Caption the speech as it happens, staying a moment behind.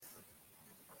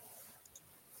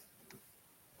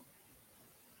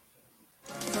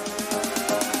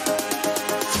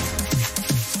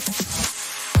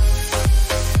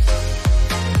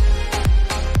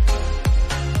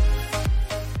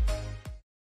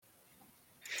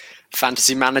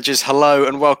Fantasy managers, hello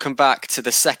and welcome back to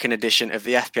the second edition of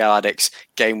the FPL Addicts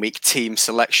Game Week Team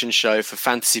Selection Show for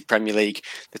Fantasy Premier League,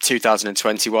 the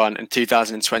 2021 and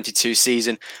 2022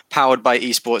 season, powered by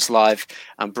Esports Live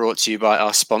and brought to you by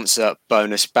our sponsor,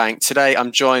 Bonus Bank. Today,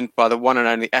 I'm joined by the one and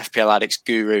only FPL Addicts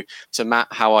guru. So, Matt,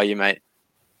 how are you, mate?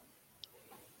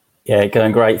 Yeah,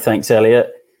 going great. Thanks,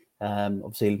 Elliot.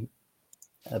 Obviously,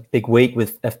 a big week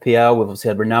with FPL. We've obviously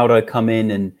had Ronaldo come in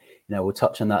and we'll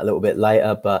touch on that a little bit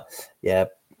later, but yeah,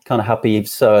 kind of happy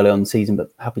so early on the season,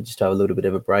 but happy just to have a little bit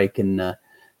of a break and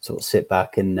sort of sit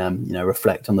back and,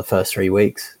 reflect on the first 3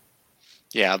 weeks.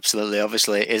 Yeah, absolutely.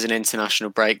 Obviously, it is an international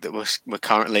break that we're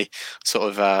currently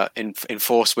sort of in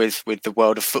force with the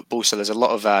world of football. So there's a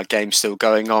lot of games still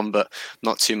going on, but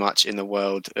not too much in the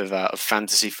world of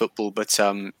fantasy football. But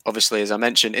obviously, as I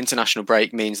mentioned, international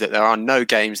break means that there are no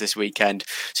games this weekend.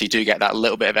 So you do get that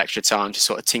little bit of extra time to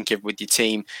sort of tinker with your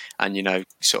team and,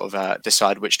 sort of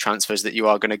decide which transfers that you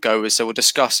are going to go with. So we'll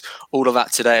discuss all of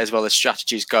that today, as well as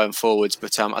strategies going forwards.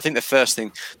 But I think the first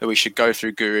thing that we should go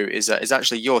through, Guru, is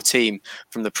actually your team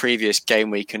from the previous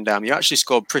game week, and you actually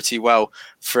scored pretty well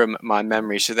from my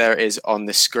memory. So there it is on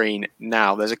the screen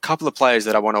now. There's a couple of players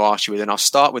that I want to ask you with, and I'll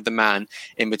start with the man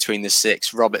in between the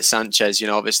six, Robert Sanchez.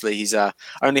 Obviously he's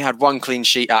only had one clean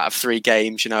sheet out of 3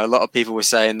 games. A lot of people were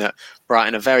saying that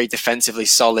Brighton are very defensively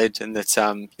solid and that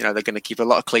they're going to keep a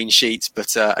lot of clean sheets.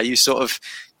 But are you sort of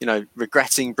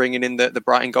regretting bringing in the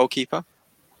Brighton goalkeeper?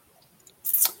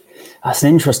 That's an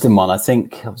interesting one. I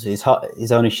think obviously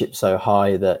his ownership's so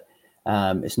high that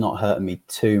it's not hurting me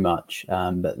too much,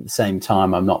 but at the same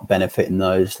time, I'm not benefiting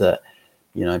those that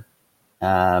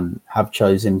have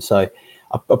chosen. So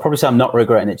I'll probably say I'm not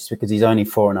regretting it just because he's only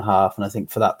 4.5, and I think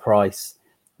for that price,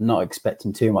 I'm not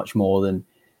expecting too much more than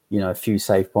a few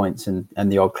save points and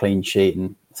the odd clean sheet.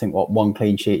 And I think one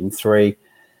clean sheet in 3.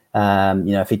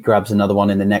 If he grabs another one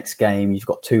in the next game, you've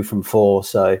got 2 from 4.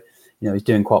 So he's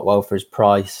doing quite well for his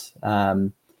price.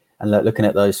 And looking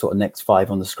at those sort of next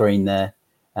 5 on the screen there.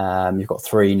 You've got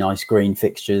 3 nice green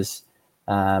fixtures.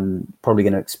 Probably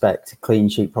going to expect a clean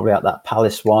sheet, probably out that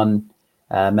Palace one,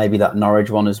 maybe that Norwich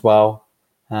one as well.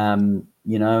 And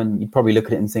you probably look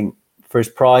at it and think for his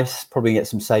price, probably get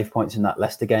some save points in that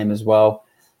Leicester game as well.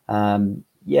 I'm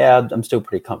still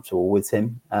pretty comfortable with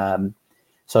him.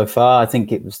 So far, I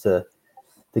think it was the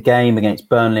game against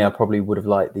Burnley. I probably would have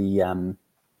liked the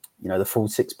full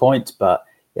 6 points, but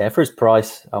yeah, for his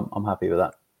price, I'm happy with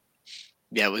that.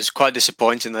 Yeah, it was quite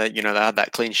disappointing that, they had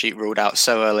that clean sheet ruled out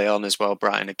so early on as well,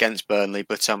 Brighton, against Burnley.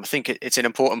 But I think it's an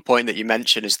important point that you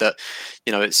mentioned is that,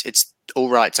 it's all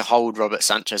right to hold Robert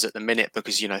Sanchez at the minute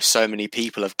because, so many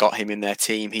people have got him in their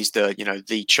team. He's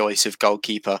the choice of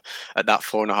goalkeeper at that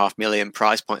 4.5 million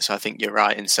price point. So I think you're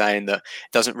right in saying that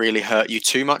it doesn't really hurt you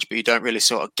too much, but you don't really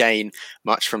sort of gain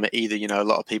much from it either. A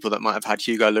lot of people that might have had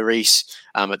Hugo Lloris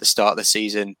at the start of the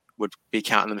season would be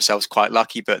counting themselves quite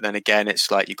lucky, but then again, it's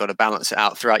like you've got to balance it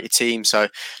out throughout your team. So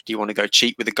do you want to go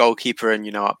cheap with a goalkeeper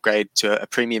and upgrade to a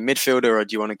premium midfielder, or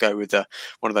do you want to go with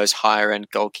one of those higher end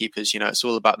goalkeepers? It's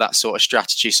all about that sort of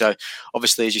strategy. So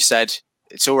obviously, as you said,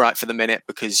 it's all right for the minute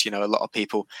because a lot of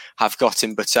people have got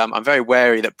him, but I'm very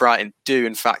wary that Brighton do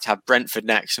in fact have Brentford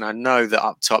next, and I know that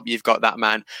up top you've got that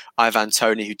man Ivan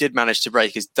Toney, who did manage to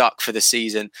break his duck for the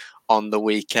season on the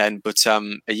weekend. But are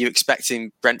you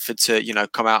expecting Brentford to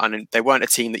come out, and they weren't a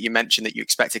team that you mentioned that you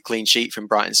expect a clean sheet from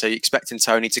Brighton, so you're expecting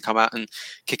Toney to come out and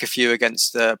kick a few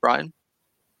against Brighton?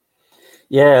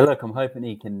 Yeah, look, I'm hoping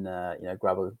he can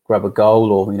grab a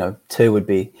goal, or 2 would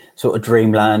be sort of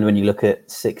dreamland when you look at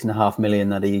 6.5 million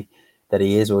that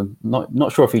he is. Or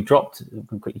not sure if he dropped. I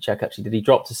can quickly check actually. Did he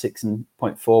drop to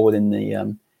 6.4 within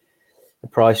the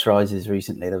price rises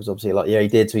recently? There was obviously a lot. Yeah, he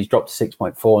did. So he's dropped to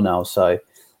 6.4 now. So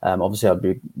obviously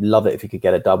I'd love it if he could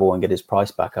get a double and get his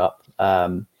price back up.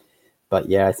 But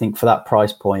yeah, I think for that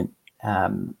price point,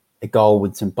 a goal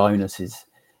with some bonus is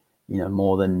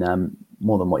more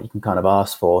than what you can kind of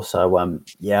ask for. So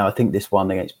I think this one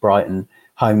against Brighton,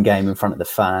 home game in front of the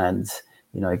fans,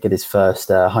 get his first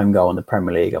home goal in the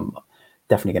Premier League. I'm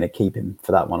definitely going to keep him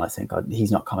for that one. I think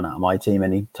he's not coming out of my team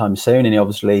anytime soon, and he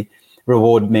obviously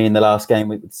rewarded me in the last game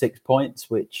with 6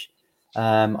 points, which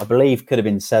I believe could have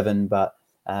been 7, but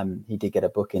he did get a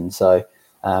booking. So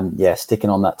sticking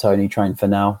on that Toney train for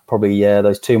now. Probably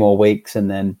those 2 more weeks,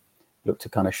 and then look to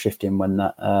kind of shift him when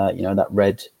that that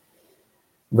red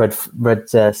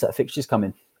set of fixtures come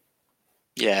in.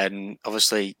 Yeah, and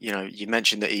obviously, you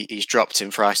mentioned that he's dropped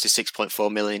in price to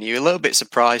 6.4 million. You're a little bit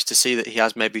surprised to see that he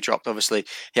has maybe dropped. Obviously,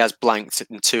 he has blanked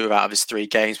in 2 out of his 3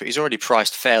 games, but he's already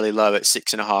priced fairly low at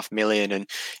 6.5 million. And,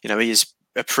 he is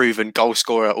a proven goal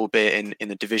scorer, albeit in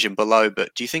the division below.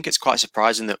 But do you think it's quite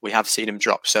surprising that we have seen him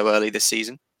drop so early this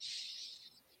season?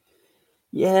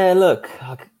 Yeah, look,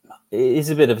 it is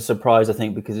a bit of a surprise, I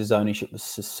think, because his ownership was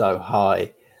so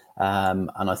high. And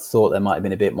I thought there might have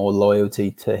been a bit more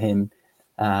loyalty to him,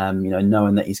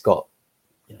 knowing that he's got,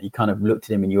 you kind of looked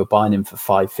at him and you were buying him for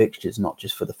 5 fixtures, not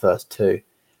just for the first 2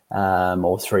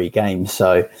 or 3 games.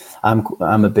 So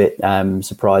I'm a bit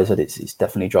surprised that it's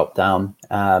definitely dropped down.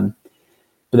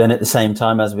 But then at the same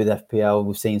time, as with FPL,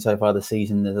 we've seen so far this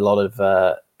season, there's a lot of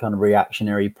kind of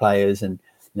reactionary players. And,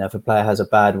 if a player has a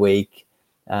bad week,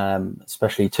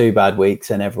 especially 2 bad weeks,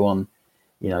 and everyone,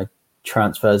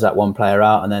 transfers that one player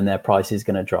out and then their price is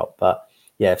going to drop. But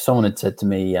yeah, if someone had said to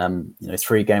me,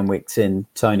 3 game weeks in,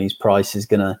 Tony's price is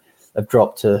going to have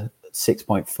dropped to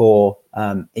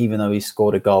 6.4, even though he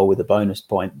scored a goal with a bonus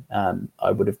point,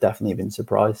 I would have definitely been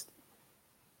surprised.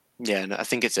 Yeah, and I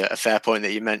think it's a fair point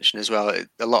that you mentioned as well.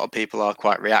 A lot of people are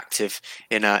quite reactive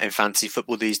in fantasy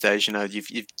football these days.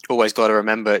 You've always got to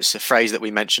remember it's a phrase that we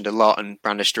mentioned a lot and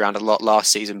brandished around a lot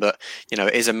last season. But it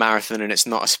is a marathon and it's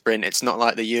not a sprint. It's not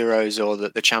like the Euros or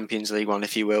the Champions League one,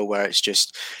 if you will, where it's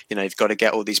just you've got to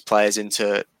get all these players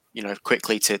into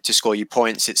quickly to score you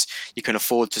points. You can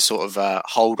afford to sort of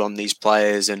hold on these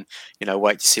players and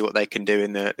wait to see what they can do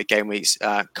in the game weeks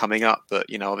coming up. But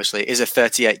obviously it is a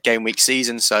 38 game week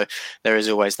season, so there is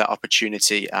always that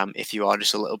opportunity if you are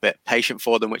just a little bit patient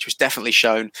for them, which was definitely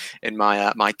shown in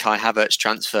my my Kai Havertz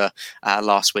transfer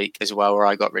last week as well, where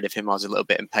I got rid of him. I was a little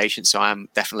bit impatient, so I am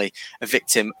definitely a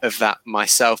victim of that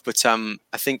myself. But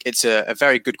I think it's a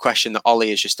very good question that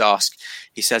Ollie has just asked.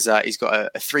 He says he's got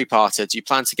a 3-parter. Do you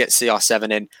plan to get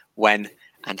CR7 in? When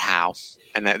and how?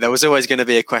 And there was always going to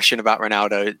be a question about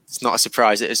Ronaldo. It's not a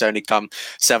surprise. It has only come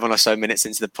 7 or so minutes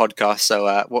into the podcast. So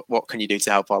what can you do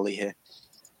to help Ollie here?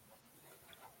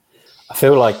 I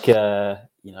feel like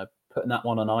putting that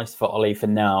one on ice for Ollie for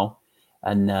now,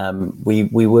 and we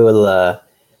will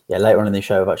later on in the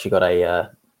show. I've actually got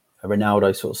a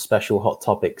Ronaldo sort of special hot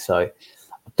topic. So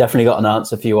I've definitely got an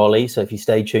answer for you, Ollie. So if you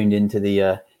stay tuned into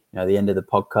the the end of the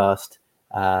podcast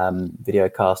video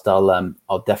cast,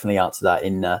 I'll definitely answer that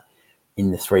in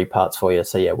the 3 parts for you.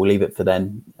 So yeah, we'll leave it for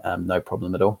then. No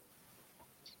problem at all.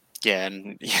 Yeah,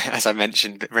 and as I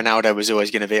mentioned, Ronaldo was always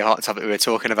going to be a hot topic. We were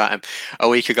talking about him a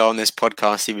week ago on this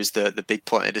podcast. He was the big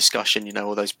point of discussion,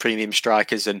 all those premium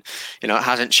strikers, and it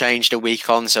hasn't changed a week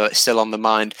on, so it's still on the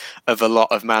mind of a lot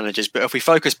of managers. But if we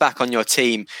focus back on your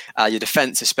team, your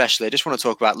defence especially, I just want to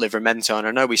talk about Livramento, and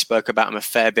I know we spoke about him a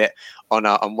fair bit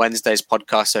on Wednesday's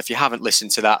podcast. So if you haven't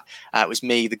listened to that, it was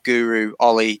me, the Guru,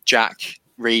 Ollie, Jack,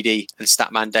 Reedy and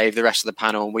Statman Dave, the rest of the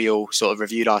panel, and we all sort of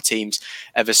reviewed our teams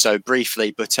ever so briefly.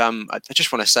 But I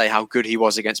just want to say how good he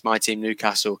was against my team,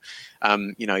 Newcastle.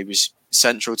 He was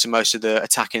central to most of the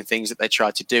attacking things that they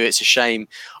tried to do. It's a shame,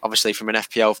 obviously, from an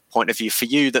FPL point of view for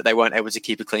you that they weren't able to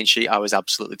keep a clean sheet. I was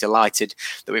absolutely delighted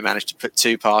that we managed to put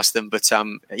 2 past them. But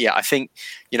I think,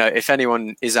 if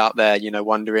anyone is out there,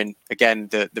 wondering, again,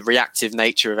 the reactive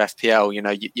nature of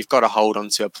FPL, you've got to hold on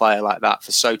to a player like that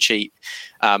for so cheap.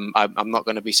 I'm not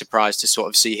going to be surprised to sort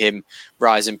of see him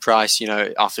rise in price,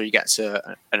 after he gets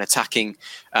an attacking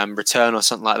return or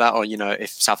something like that, or, if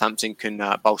Southampton can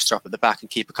bolster up at the back and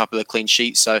keep a couple of clean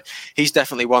sheets. So he's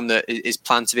definitely one that is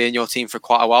planned to be in your team for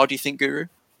quite a while. Do you think, Guru?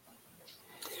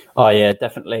 Oh yeah,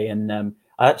 definitely. And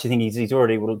I actually think he's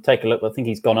already, we'll take a look. I think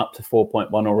he's gone up to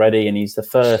 4.1 already, and he's the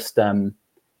first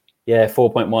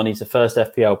 4.1. He's the first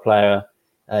FPL player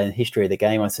in history of the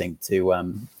game, I think,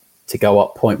 to go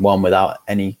up 0.1 without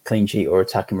any clean sheet or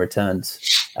attacking returns.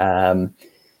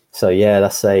 So yeah,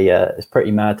 that's it's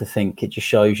pretty mad to think. It just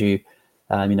shows you,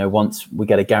 once we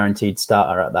get a guaranteed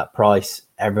starter at that price,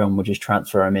 everyone will just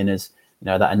transfer him in as,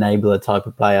 that enabler type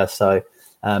of player. So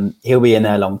he'll be in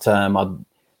there long term.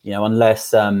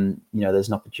 Unless, there's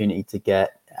an opportunity to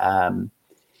get,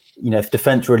 if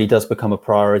defense really does become a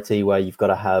priority where you've got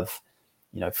to have,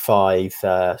 5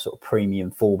 sort of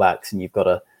premium fullbacks, and you've got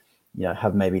to,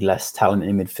 have maybe less talent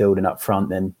in midfield and up front,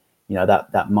 then,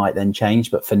 that might then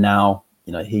change. But for now,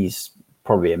 he's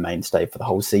probably a mainstay for the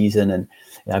whole season. And,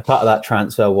 part of that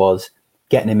transfer was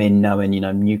getting him in, knowing,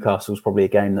 Newcastle's probably a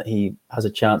game that he has a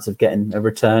chance of getting a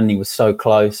return. He was so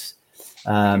close,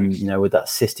 with that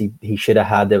assist he should have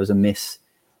had. There was a miss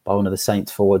by one of the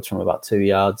Saints forwards from about 2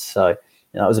 yards. So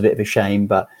that was a bit of a shame,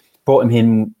 but brought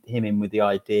him in with the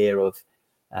idea of,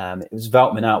 it was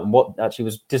Veltman out, and what actually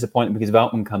was disappointing because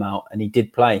Veltman come out and he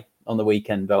did play on the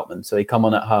weekend, Veltman. So he come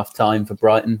on at half time for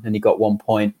Brighton and he got 1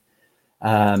 point.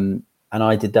 And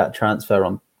I did that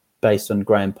transfer based on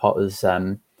Graham Potter's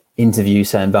interview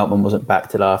saying Veltman wasn't back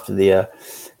till after the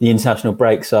international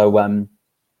break. So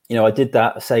I did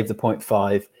that, saved the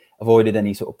 0.5, avoided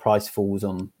any sort of price falls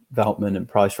on Veltman and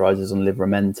price rises on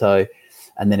Livramento,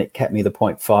 and then it kept me the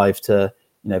 0.5 to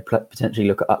potentially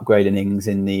look at upgrading Ings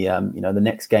in the the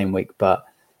next game week. But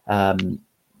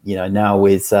now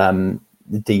with the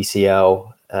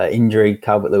DCL injury,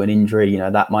 Calvert-Lewin injury,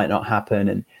 that might not happen.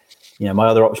 And my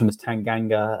other option was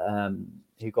Tanganga,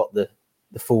 who got the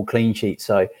full clean sheet.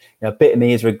 So a bit of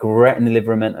me is regretting the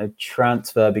Livramento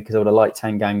transfer, because I would have liked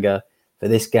Tanganga for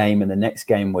this game and the next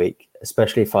game week,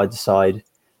 especially if I decide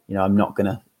I'm not going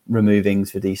to remove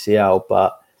Ings for DCL.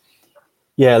 But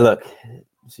yeah, look,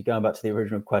 so going back to the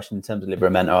original question in terms of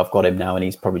Livramento, I've got him now, and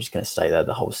he's probably just going to stay there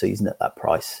the whole season at that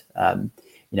price.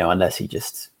 Unless he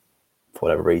just, for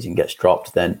whatever reason, gets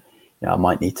dropped, then I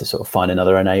might need to sort of find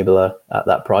another enabler at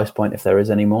that price point if there is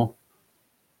any more.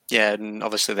 Yeah, and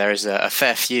obviously there is a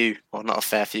fair few, well, not a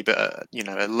fair few, but a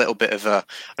little bit of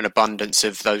an abundance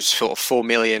of those sort of 4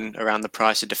 million around the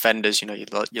price of defenders.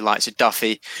 Your likes of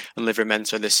Duffy and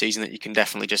Livramento this season that you can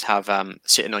definitely just have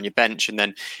sitting on your bench, and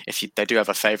then if they do have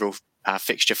a favourable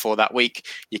fixture for that week,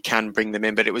 you can bring them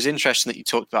in. But it was interesting that you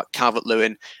talked about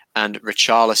Calvert-Lewin and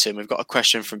Richarlison. We've got a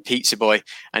question from Pizza Boy,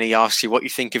 and he asks you what you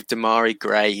think of Demarai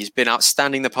Gray. He's been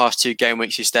outstanding the past 2 game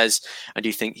weeks, he says, and do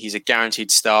you think he's a guaranteed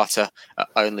starter at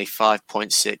only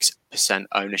 5.6%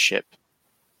 ownership?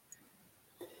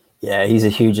 Yeah, he's a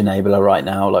huge enabler right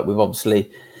now. Like, we've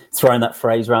obviously thrown that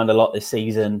phrase around a lot this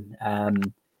season.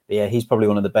 But yeah, he's probably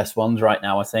one of the best ones right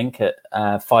now, I think, at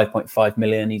 5.5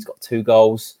 million. He's got 2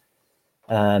 goals.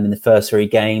 In the first 3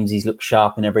 games, he's looked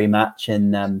sharp in every match,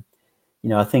 and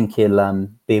I think he'll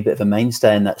be a bit of a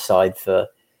mainstay in that side for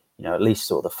at least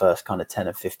sort of the first kind of 10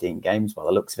 or 15 games by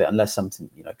the looks of it, unless something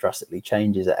drastically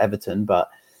changes at Everton. But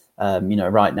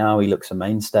right now he looks a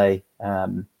mainstay.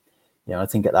 I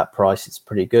think at that price it's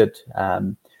pretty good.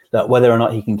 Look, whether or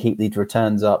not he can keep these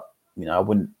returns up, I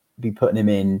wouldn't be putting him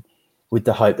in with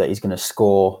the hope that he's going to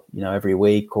score every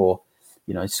week, or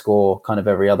score kind of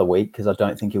every other week, because I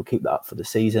don't think he'll keep that up for the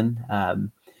season. I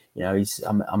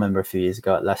remember a few years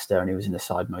ago at Leicester, and he was in the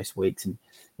side most weeks, and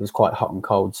it was quite hot and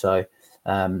cold. So,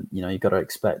 you've got to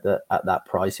expect that at that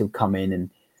price he'll come in,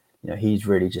 and he's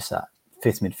really just that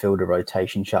 5th midfielder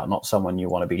rotation shout, not someone you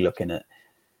want to be looking at,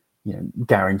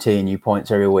 guaranteeing you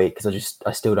points every week, because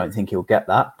I still don't think he'll get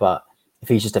that. But if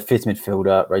he's just a 5th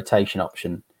midfielder rotation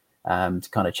option, to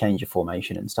kind of change your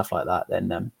formation and stuff like that,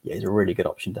 then he's a really good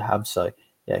option to have. So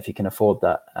yeah, if you can afford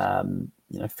that, 5th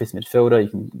midfielder,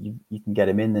 you can get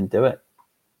him in and do it.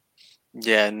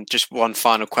 Yeah, and just one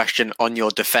final question on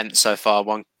your defence so far.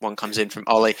 One comes in from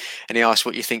Ollie, and he asks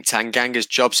what you think Tanganga's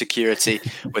job security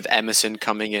with Emerson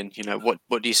coming in.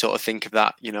 What do you sort of think of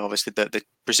that? Obviously the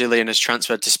Brazilian has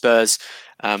transferred to Spurs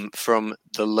from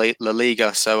the La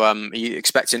Liga. So are you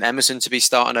expecting Emerson to be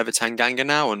starting over Tanganga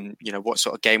now? And what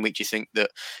sort of game week do you think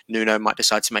that Nuno might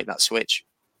decide to make that switch?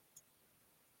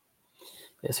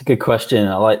 It's a good question.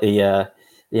 I like the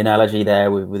analogy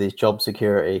there with his job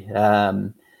security.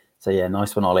 So yeah,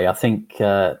 nice one, Ollie. I think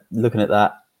looking at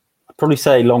that, I'd probably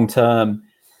say long term,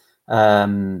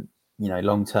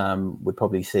 long term would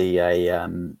probably see a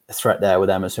threat there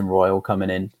with Emerson Royal coming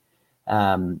in.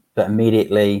 But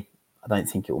immediately, I don't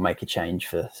think it will make a change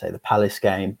for, say, the Palace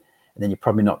game. And then you're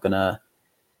probably not going to,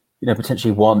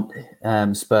 potentially want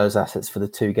Spurs assets for the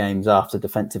 2 games after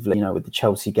defensively, with the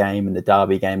Chelsea game and the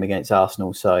Derby game against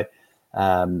Arsenal. So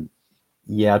I'd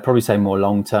probably say more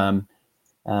long term.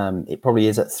 It probably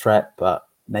is at threat, but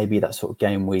maybe that sort of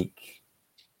game week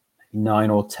 9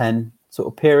 or 10 sort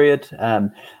of period. I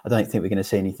don't think we're going to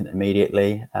see anything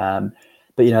immediately. But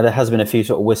there has been a few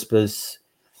sort of whispers,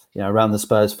 around the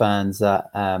Spurs fans that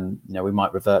we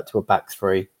might revert to a back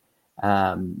 3,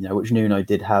 which Nuno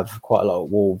did have quite a lot of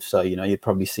Wolves. So you'd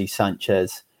probably see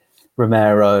Sanchez,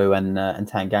 Romero, and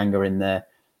Tanganga in there,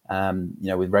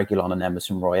 with Reguilon and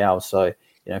Emerson Royal. So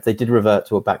if they did revert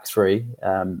to a back 3,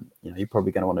 you're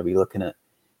probably going to want to be looking at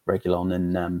Reguilon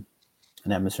and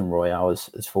Emerson Royal as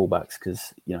fullbacks,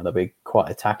 because they'll be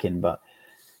quite attacking. But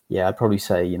yeah, I'd probably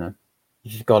say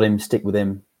if you've got him, stick with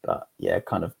him. But yeah,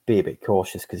 kind of be a bit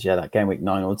cautious, because that game week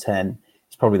 9 or 10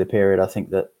 is probably the period I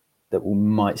think that we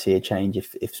might see a change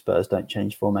if Spurs don't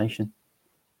change formation.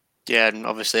 Yeah, and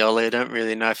obviously, Ollie, I don't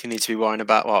really know if you need to be worrying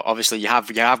about. Well, obviously, you have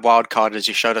wildcard, as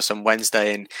you showed us on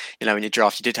Wednesday, and in your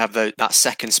draft, you did have that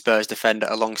second Spurs defender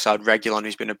alongside Reguilon,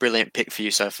 who's been a brilliant pick for you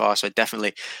so far. So I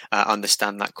definitely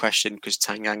understand that question, because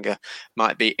Tanganga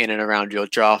might be in and around your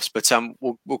drafts. But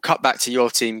we'll cut back to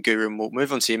your team, Guru, and we'll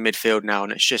move on to your midfield now.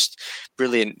 And it's just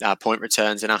brilliant point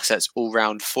returns and assets all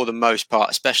round for the most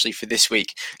part, especially for this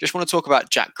week. Just want to talk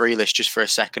about Jack Grealish just for a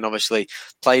second. Obviously,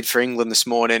 played for England this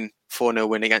morning. 4-0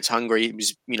 win against Hungary. He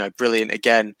was, brilliant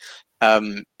again.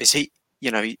 Is he?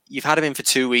 You've had him in for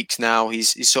 2 weeks now.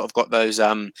 He's sort of got those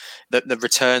the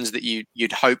returns that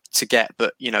you'd hope to get,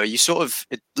 but you sort of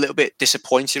a little bit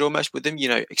disappointed almost with him.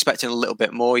 Expecting a little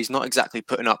bit more. He's not exactly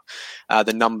putting up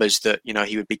the numbers that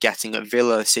he would be getting at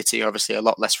Villa. City obviously a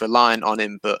lot less reliant on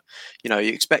him, but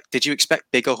did you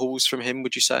expect bigger hauls from him?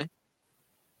 Would you say?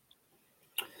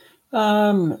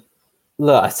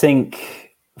 Look, I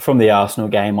think from the Arsenal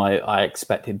game, I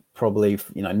expected probably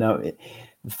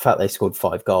the fact they scored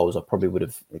 5 goals, I probably would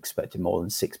have expected more than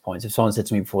 6 points. If someone said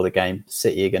to me before the game,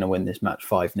 City are going to win this match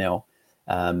 5-0,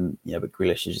 but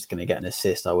Grealish is just going to get an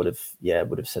assist, I would have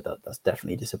said that's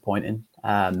definitely disappointing.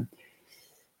 But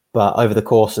over the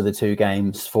course of the 2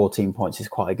 games, 14 points is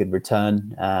quite a good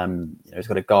return. He's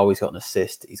got a goal, he's got an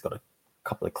assist, he's got a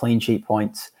couple of clean sheet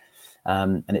points,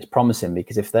 and it's promising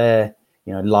because if they're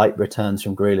light returns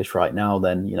from Grealish right now,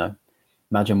 then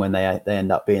imagine when they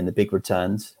end up being the big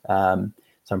returns.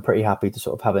 So I'm pretty happy to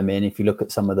sort of have him in. If you look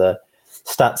at some of the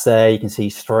stats there, you can see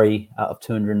he's 3 out of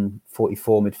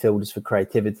 244 midfielders for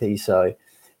creativity. So,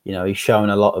 he's shown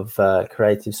a lot of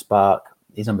creative spark.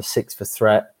 He's number 6 for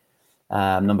threat,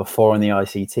 number 4 on the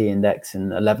ICT index,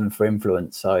 and 11 for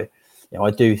influence. So,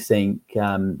 I do think,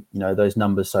 those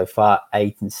numbers so far,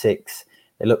 8 and 6,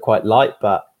 they look quite light.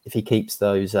 But if he keeps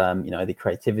those, the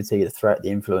creativity, the threat, the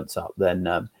influence up, then,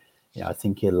 I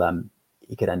think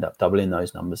he could end up doubling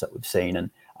those numbers that we've seen. And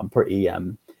I'm pretty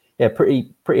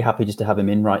happy just to have him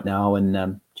in right now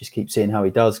and just keep seeing how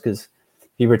he does. Because if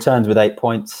he returns with 8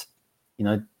 points,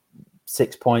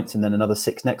 6 points, and then another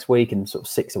 6 next week, and sort of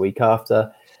 6 a week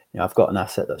after, I've got an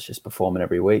asset that's just performing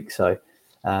every week. So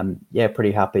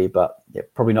pretty happy, but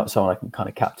probably not someone I can kind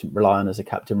of rely on as a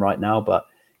captain right now. But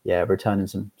returning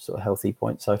some sort of healthy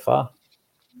points so far.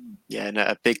 Yeah, and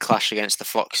a big clash against the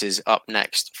Foxes up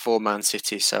next for Man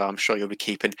City. So I'm sure you'll be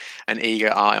keeping an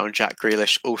eager eye on Jack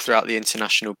Grealish all throughout the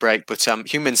international break. But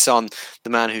Heung-min Son, the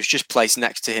man who's just placed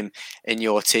next to him in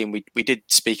your team, we did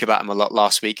speak about him a lot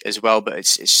last week as well, but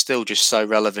it's still just so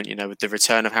relevant, with the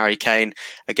return of Harry Kane.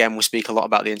 Again, we'll speak a lot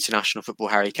about the international football.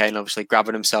 Harry Kane obviously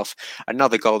grabbing himself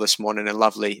another goal this morning, a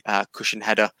lovely cushion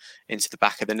header into the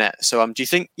back of the net. So do you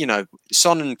think,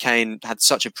 Son and Kane had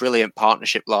such a brilliant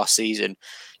partnership last season?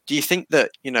 Do you think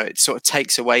that, it sort of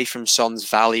takes away from Son's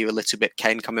value a little bit,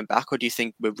 Kane coming back, or do you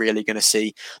think we're really going to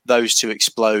see those two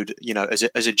explode, as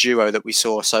a duo that we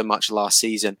saw so much last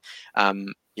season,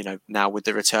 now with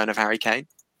the return of Harry Kane?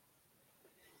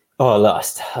 Oh,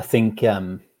 I think,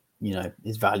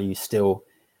 his value still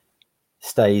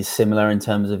stays similar in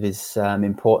terms of his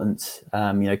importance.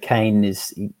 Kane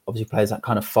he obviously plays that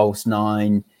kind of false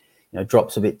 9,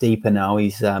 drops a bit deeper now.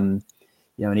 He's,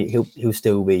 and he'll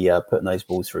still be putting those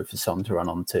balls through for Son to run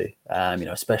onto,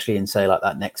 especially in, say, like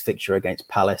that next fixture against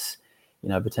Palace,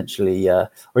 potentially,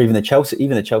 or even the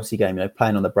Chelsea game,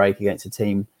 playing on the break against a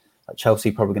team like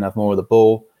Chelsea, probably going to have more of the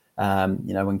ball.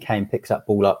 When Kane picks that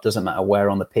ball up, doesn't matter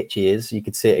where on the pitch he is. You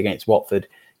could see it against Watford.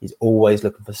 He's always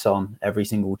looking for Son every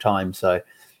single time. So,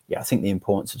 I think the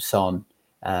importance of Son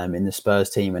in the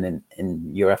Spurs team and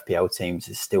in your FPL teams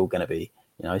is still going to be,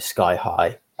 sky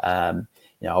high.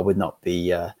 I would not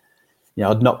be, I'd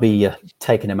not be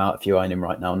taking him out if you own him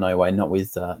right now. No way, not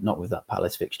with that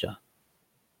Palace fixture.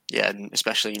 Yeah, and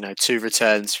especially 2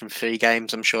 returns from 3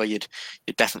 games. I'm sure you'd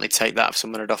definitely take that if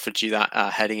someone had offered you that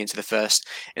heading into the first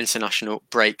international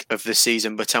break of the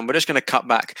season. But we're just going to cut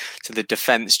back to the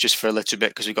defence just for a little bit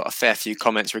because we've got a fair few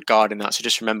comments regarding that. So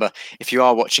just remember, if you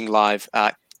are watching live,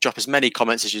 drop as many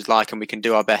comments as you'd like and we can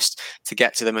do our best to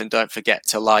get to them. And don't forget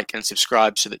to like and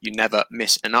subscribe so that you never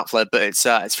miss an upload. But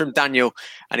it's from Daniel,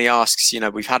 and he asks,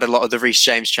 we've had a lot of the Reece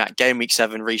James chat. Game week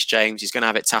 7, Reece James, he's going to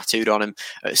have it tattooed on him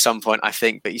at some point, I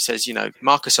think. But he says,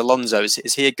 Marcus Alonso,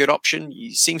 is he a good option?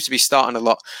 He seems to be starting a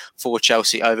lot for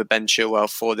Chelsea over Ben Chilwell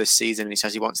for this season. And he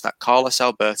says he wants that Carlos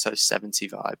Alberto 70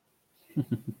 vibe.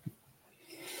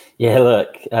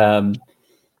 Look,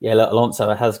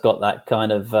 Alonso has got that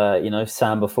kind of,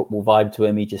 Samba football vibe to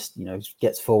him. He just,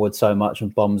 gets forward so much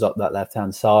and bombs up that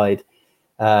left-hand side.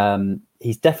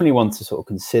 He's definitely one to sort of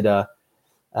consider,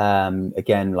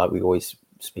 again, like we always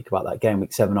speak about that game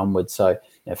week 7 onwards. So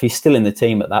if he's still in the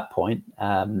team at that point,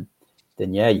 then,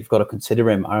 you've got to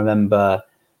consider him. I remember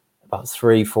about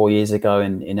 3-4 years ago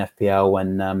in FPL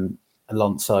when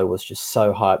Alonso was just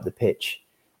so high up the pitch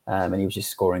and he was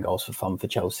just scoring goals for fun for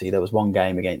Chelsea. There was one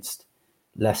game against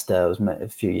Leicester, it was a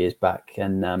few years back,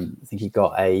 and I think he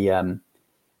got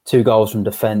 2 goals from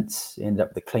defence. He ended up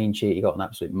with a clean sheet. He got an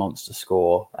absolute monster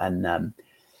score, and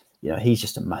he's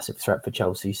just a massive threat for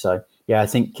Chelsea. So I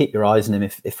think keep your eyes on him.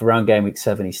 If around game week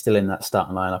 7 he's still in that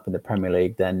starting lineup in the Premier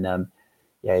League, then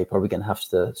yeah, you're probably going to have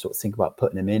to sort of think about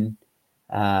putting him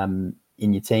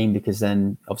in your team, because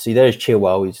then obviously there's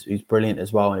Chilwell, who's brilliant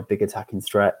as well and a big attacking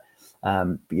threat.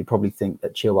 But you'd probably think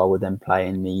that Chilwell would then play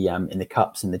in the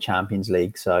cups in the Champions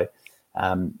League. So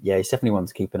yeah, he's definitely one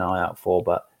to keep an eye out for.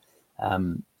 But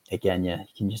again, yeah,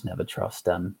 you can just never trust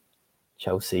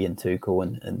Chelsea and Tuchel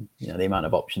and the amount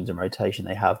of options and rotation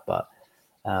they have. But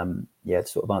yeah, to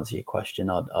sort of answer your question,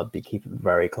 I'd be keeping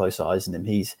very close eyes on him.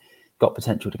 He's got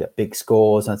potential to get big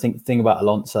scores. And I think the thing about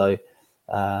Alonso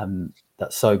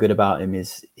that's so good about him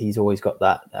is he's always got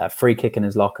that free kick in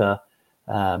his locker,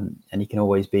 and he can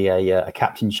always be a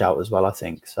captain shout as well, I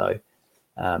think. So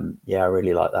yeah, I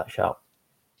really like that shout.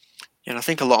 And I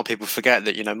think a lot of people forget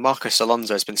that, Marcos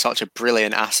Alonso has been such a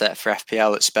brilliant asset for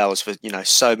FPL at spells for,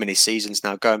 so many seasons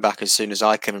now, going back as soon as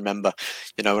I can remember,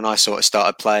 when I sort of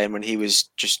started playing, when he was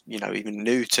just, even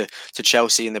new to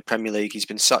Chelsea in the Premier League. He's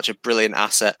been such a brilliant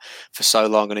asset for so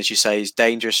long. And as you say, he's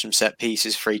dangerous from set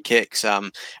pieces, free kicks.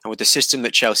 And with the system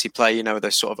that Chelsea play, with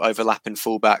those sort of overlapping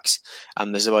fullbacks,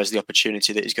 there's always the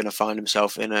opportunity that he's going to find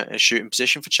himself in a shooting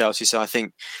position for Chelsea. So I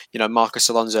think, Marcos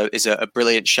Alonso is a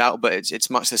brilliant shout, but it's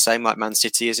much the same like Man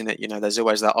City, isn't it? There's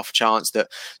always that off chance that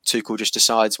Tuchel just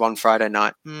decides one Friday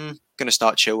night, going to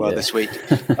start Chilwell this week.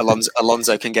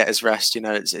 Alonso can get his rest.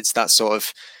 It's that sort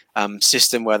of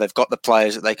system where they've got the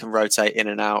players that they can rotate in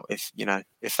and out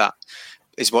if that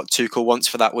is what Tuchel wants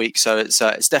for that week. So it's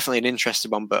definitely an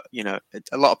interesting one. But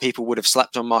a lot of people would have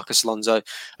slept on Marcos Alonso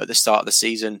at the start of the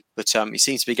season, but he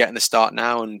seems to be getting the start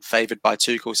now and favoured by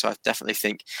Tuchel. So I definitely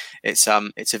think it's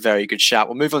a very good shout.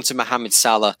 We'll move on to Mohamed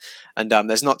Salah, and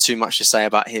there's not too much to say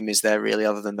about him, is there really,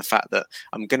 other than the fact that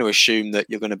I'm going to assume that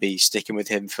you're going to be sticking with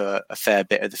him for a fair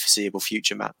bit of the foreseeable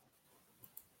future, Matt.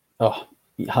 Oh,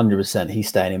 100%. He's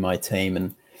staying in my team,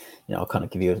 and I'll kind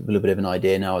of give you a little bit of an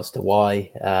idea now as to why.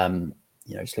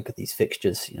 Just look at these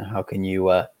fixtures. How can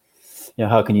you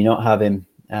not have him?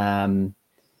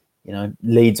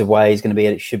 Leeds away is going to be.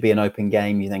 It should be an open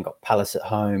game. You then got Palace at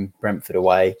home, Brentford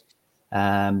away,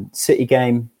 City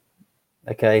game.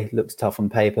 Okay, looks tough on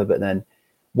paper, but then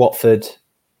Watford,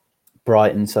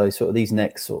 Brighton. So sort of these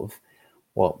next sort of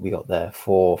what we got there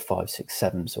 4, 5, 6,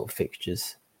 7 sort of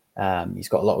fixtures. He's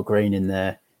got a lot of green in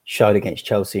there. Showed against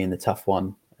Chelsea in the tough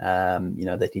one.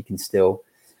 That he can still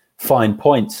find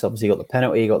points. Obviously, got the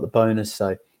penalty, got the bonus.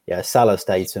 So yeah, Salah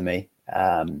stays for me.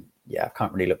 Yeah, I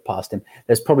can't really look past him.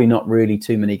 There's probably not really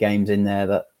too many games in there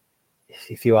that,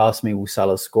 if you ask me, will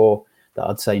Salah score, that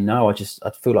I'd say no. I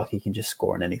feel like he can just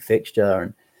score in any fixture,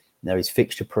 and he's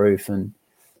fixture proof. And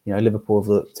Liverpool have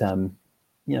looked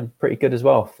pretty good as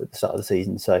well at the start of the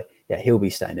season. So yeah, he'll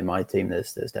be staying in my team.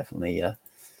 There's definitely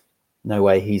no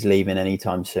way he's leaving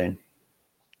anytime soon.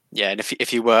 Yeah, and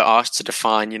if you were asked to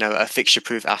define, a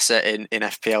fixture-proof asset in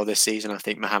FPL this season, I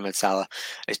think Mohamed Salah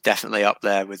is definitely up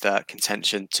there with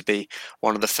contention to be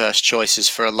one of the first choices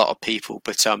for a lot of people.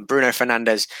 But Bruno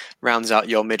Fernandes rounds out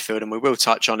your midfield, and we will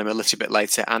touch on him a little bit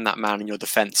later, and that man in your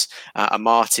defence,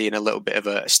 Amartey, in a little bit of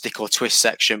a stick or twist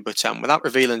section. But without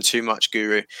revealing too much,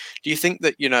 Guru, do you think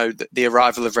that, the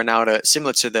arrival of Ronaldo,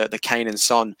 similar to the Kane and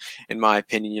Son, in my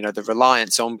opinion, the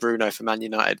reliance on Bruno for Man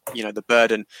United, the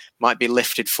burden might be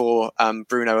lifted for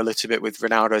Bruno a little bit with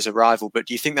Ronaldo's arrival, but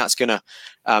do you think that's going to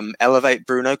elevate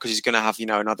Bruno because he's going to have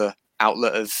another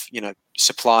outlet of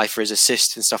supply for his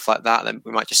assists and stuff like that? Then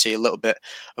we might just see a little bit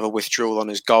of a withdrawal on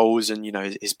his goals and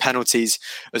his penalties,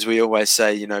 as we always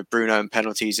say. Bruno and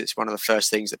penalties, it's one of the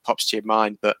first things that pops to your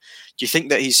mind. But do you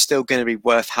think that he's still going to be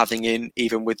worth having in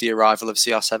even with the arrival of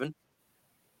CR7?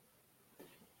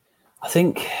 I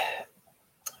think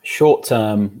short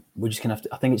term we're just going to have to.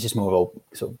 I think it's just more of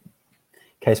a sort of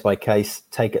case by case,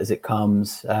 take it as it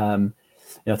comes. I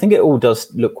think it all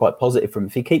does look quite positive for him.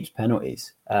 If he keeps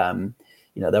penalties,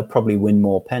 they'll probably win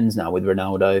more pens now with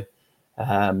Ronaldo.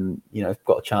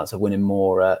 Got a chance of winning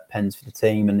more pens for the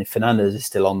team. And if Fernandes is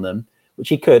still on them, which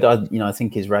he could, I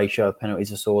think his ratio of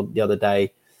penalties I saw the other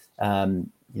day,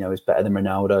 is better than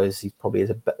Ronaldo's. He probably is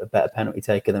a better penalty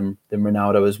taker than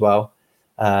Ronaldo as well.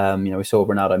 We saw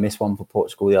Ronaldo miss one for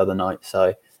Portugal the other night,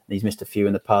 so he's missed a few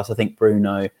in the past. I think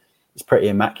Bruno is pretty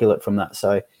immaculate from that.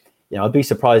 So, I'd be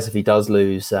surprised if he does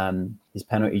lose his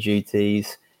penalty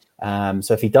duties.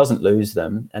 So if he doesn't lose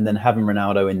them, and then having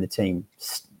Ronaldo in the team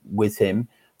with him,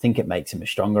 I think it makes him a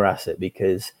stronger asset,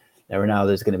 because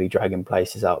Ronaldo's going to be dragging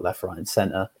places out left, right, and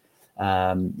centre.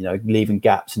 Leaving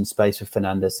gaps and space for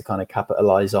Fernandes to kind of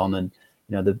capitalise on, and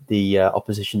the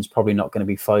opposition's probably not going to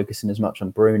be focusing as much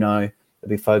on Bruno. They'll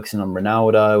be focusing on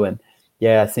Ronaldo, and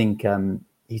yeah, I think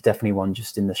he's definitely one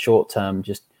just in the short term.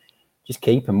 Just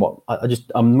keep him. What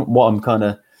I'm kind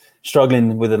of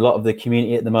struggling with a lot of the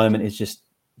community at the moment is just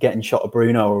getting shot at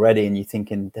Bruno already, and you're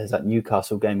thinking there's that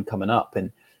Newcastle game coming up,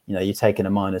 and you're taking a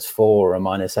 -4 or a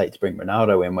 -8 to bring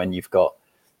Ronaldo in when you've got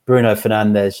Bruno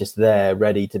Fernandes just there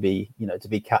ready to be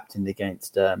captained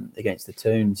against the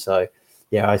Toon. So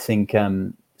yeah, I think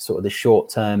sort of the short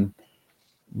term,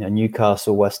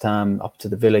 Newcastle, West Ham up to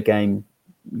the Villa game,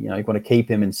 you want to keep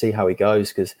him and see how he goes,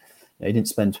 because he didn't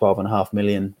spend 12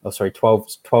 million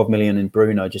in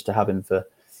Bruno just to have him for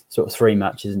sort of 3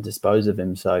 matches and dispose of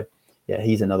him. So yeah,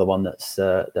 he's another one that's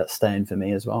staying for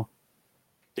me as well.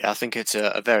 Yeah, I think it's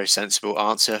a very sensible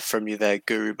answer from you there,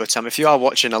 Guru. But if you are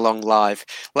watching along live,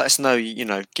 let us know,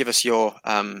 give us your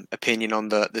opinion on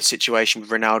the situation with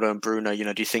Ronaldo and Bruno.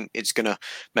 Do you think it's going to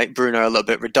make Bruno a little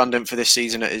bit redundant for this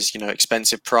season at his,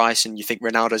 expensive price? And you think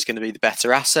Ronaldo is going to be the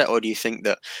better asset? Or do you think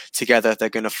that together they're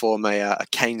going to form a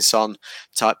Kane-Son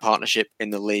type partnership in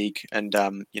the league and,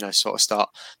 sort of start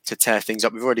to tear things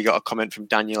up? We've already got a comment from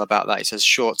Daniel about that. He says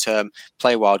short-term,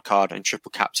 play wild card and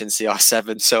triple captain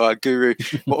CR7. So, Guru,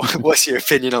 what's your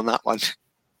opinion on that one?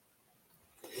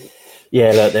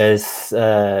 Yeah, look, there's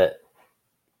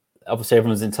obviously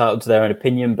everyone's entitled to their own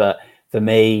opinion, but for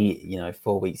me,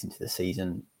 4 weeks into the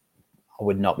season, I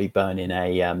would not be burning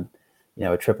a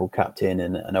triple captain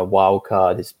and a wild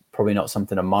card. Is probably not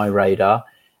something on my radar.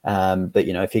 But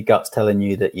if your gut's telling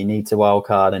you that you need to wild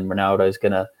card and Ronaldo's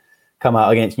going to come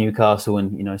out against Newcastle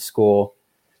and score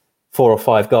 4 or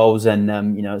 5 goals, and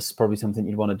it's probably something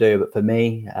you'd want to do. But for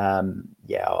me,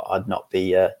 I'd not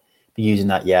be using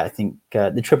that yet. I think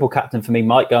the triple captain for me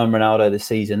might go on Ronaldo this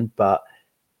season, but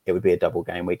it would be a double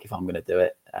game week if I'm going to do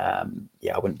it. I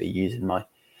wouldn't be using my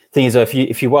thing. Is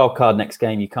if you wild card next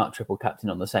game, you can't triple captain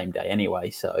on the same day anyway.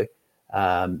 So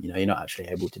you're not actually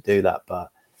able to do that.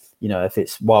 But if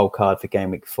it's wild card for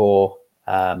game week 4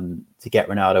 to get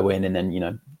Ronaldo in, and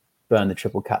then burn the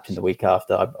triple captain the week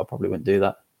after, I probably wouldn't do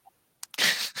that.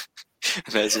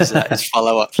 There's his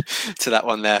follow-up to that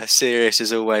one there. Serious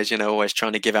as always, always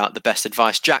trying to give out the best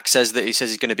advice. Jack says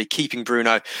he's going to be keeping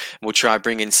Bruno and will try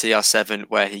bring in CR7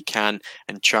 where he can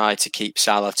and try to keep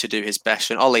Salah to do his best.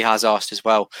 And Ollie has asked as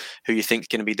well who you think is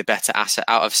going to be the better asset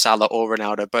out of Salah or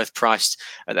Ronaldo, both priced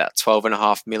at that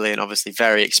 12.5 million. Obviously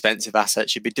very expensive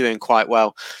assets. You'd be doing quite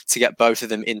well to get both of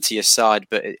them into your side,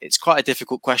 but it's quite a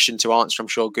difficult question to answer, I'm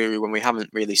sure, Guru, when we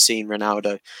haven't really seen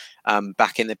Ronaldo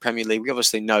back in the Premier League. We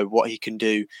obviously know what he can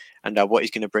do and what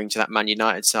he's going to bring to that Man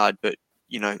United side. But,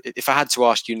 if I had to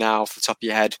ask you now off the top of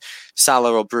your head,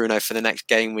 Salah or Bruno for the next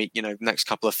game week, next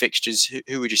couple of fixtures,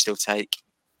 who would you still take?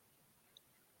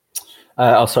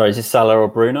 Sorry, is this Salah or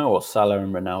Bruno or Salah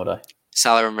and Ronaldo?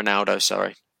 Salah and Ronaldo,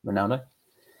 sorry. Ronaldo?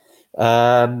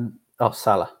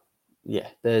 Salah. Yeah,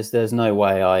 there's no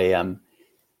way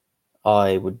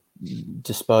I would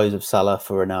dispose of Salah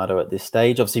for Ronaldo at this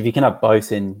stage. Obviously, if you can have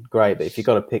both in, great. But if you've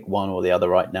got to pick one or the other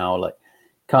right now,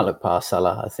 can't look past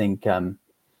Salah. I think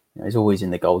he's always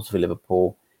in the goals for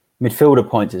Liverpool. Midfielder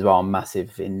points as well are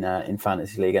massive in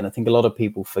fantasy league, and I think a lot of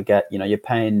people forget. You're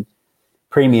paying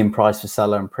premium price for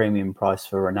Salah and premium price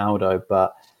for Ronaldo,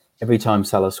 but every time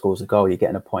Salah scores a goal, you're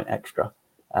getting a point extra.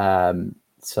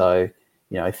 So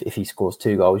if he scores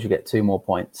 2 goals, you get 2 more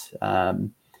points.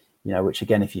 Which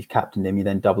again, if you've captained him, you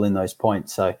then double in those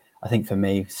points. So I think for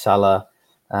me, Salah,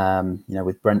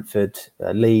 with Brentford,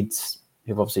 Leeds,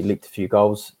 who've obviously leaked a few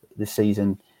goals this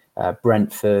season,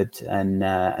 Brentford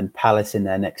and Palace in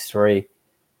their next 3.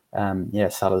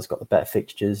 Salah's got the better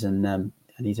fixtures and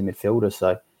he's a midfielder.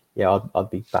 So I'd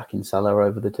be backing Salah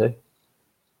over the 2.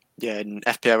 Yeah, and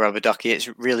FPL Rubber Ducky, it's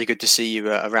really good to see you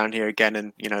around here again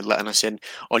and, letting us in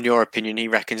on your opinion. He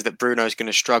reckons that Bruno is going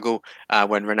to struggle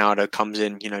when Ronaldo comes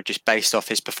in, just based off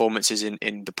his performances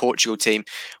in the Portugal team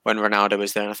when Ronaldo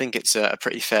was there. And I think it's a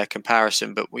pretty fair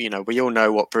comparison, but, we all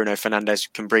know what Bruno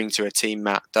Fernandes can bring to a team,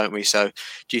 Matt, don't we? So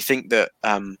do you think that,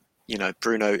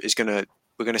 Bruno is we're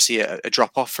going to see a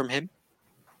drop off from him?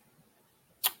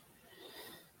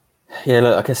 Yeah,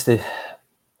 look, I guess the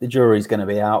jury's going to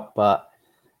be out, but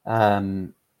I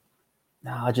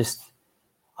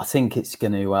think it's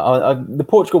going to. The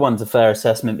Portugal one's a fair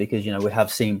assessment because we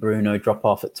have seen Bruno drop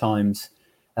off at times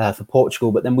for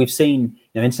Portugal, but then we've seen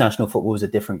international football is a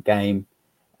different game,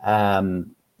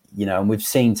 and we've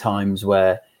seen times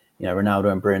where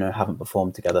Ronaldo and Bruno haven't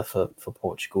performed together for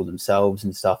Portugal themselves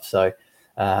and stuff. So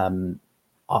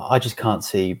I just can't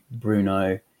see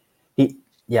Bruno.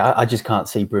 I just can't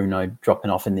see Bruno dropping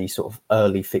off in these sort of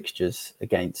early fixtures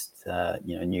against,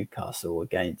 Newcastle,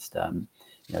 against,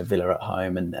 Villa at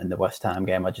home and the West Ham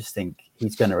game. I just think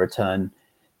he's going to return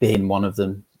being one of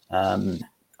them.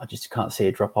 I just can't see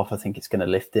a drop off. I think it's going to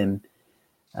lift him.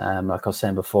 Like I was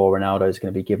saying before, Ronaldo is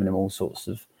going to be giving him all sorts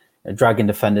of dragging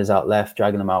defenders out left,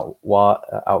 dragging them out wide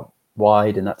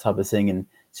wide and that type of thing, and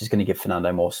it's just going to give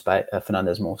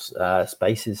Fernandez more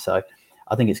spaces. So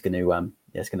I think it's going to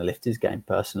it's going to lift his game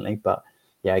personally. But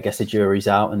yeah, I guess the jury's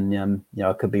out, and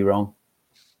I could be wrong.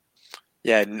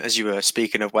 Yeah, and as you were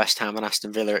speaking of West Ham and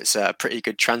Aston Villa, it's a pretty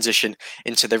good transition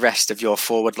into the rest of your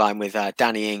forward line with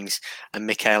Danny Ings and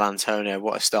Michail Antonio.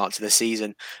 What a start to the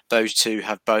season those two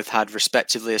have both had,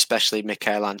 respectively, especially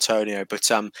Michail Antonio. But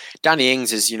Danny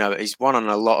Ings is, he's one on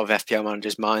a lot of FPL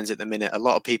managers' minds at the minute. A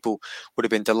lot of people would have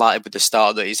been delighted with the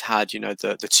start that he's had.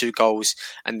 The 2 goals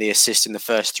and the assist in the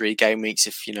first 3 game weeks.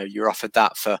 If you're offered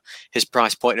that for his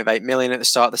price point of 8 million at the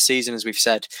start of the season, as we've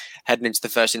said, heading into the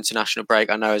first international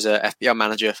break, I know as a FPL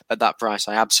manager at that price,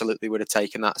 I absolutely would have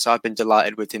taken that. So I've been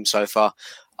delighted with him so far,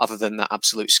 other than that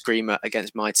absolute screamer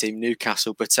against my team,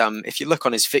 Newcastle. But if you look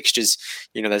on his fixtures,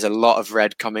 there's a lot of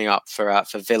red coming up for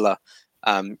Villa.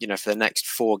 For the next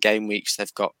 4 game weeks,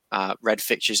 they've got red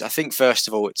fixtures. I think, first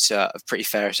of all, it's a pretty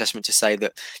fair assessment to say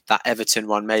that Everton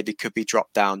one maybe could be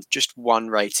dropped down just 1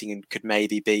 rating and could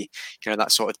maybe be,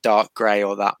 that sort of dark grey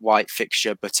or that white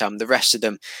fixture. But the rest of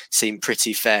them seem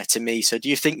pretty fair to me. So do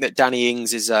you think that Danny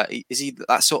Ings is he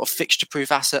that sort of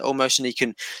fixture-proof asset almost, and he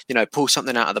can, pull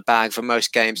something out of the bag for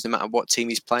most games, no matter what team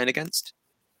he's playing against?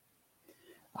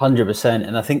 100%.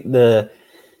 And I think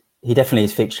he definitely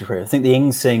is fixture-proof. I think the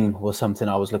Ings thing was something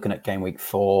I was looking at game week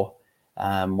 4,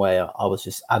 where I was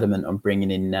just adamant on bringing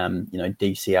in,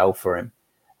 DCL for him.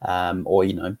 Or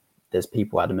there's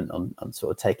people adamant on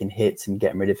sort of taking hits and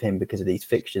getting rid of him because of these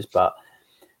fixtures. But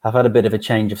I've had a bit of a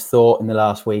change of thought in the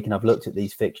last week, and I've looked at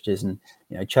these fixtures, and,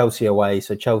 Chelsea away.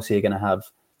 So Chelsea are going to have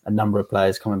a number of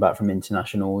players coming back from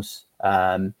internationals.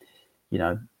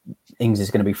 Ings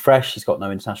is going to be fresh. He's got no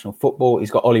international football.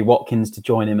 He's got Ollie Watkins to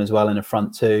join him as well in the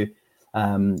front 2.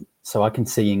 So I can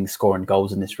see Ings scoring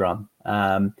goals in this run.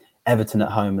 Everton at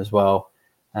home as well.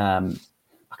 I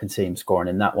can see him scoring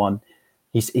in that one.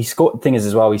 He scored. Thing is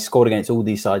as well, he scored against all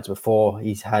these sides before.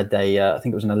 He's had I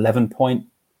think it was an 11-point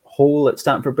haul at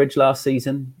Stamford Bridge last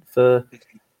season for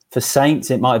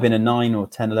Saints. It might have been a 9 or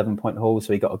 10, 11-point haul.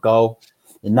 So he got a goal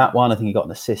in that one. I think he got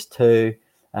an assist too.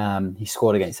 He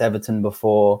scored against Everton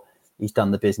before. He's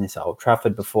done the business at Old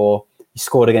Trafford before. He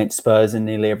scored against Spurs in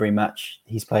nearly every match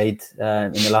he's played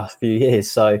in the last few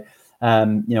years. So,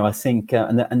 I think,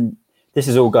 and this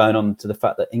is all going on to the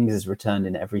fact that Ings has returned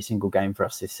in every single game for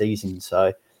us this season.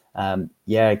 So,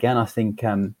 again, I think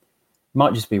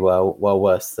might just be well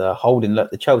worth holding.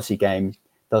 Look, the Chelsea game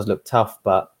does look tough,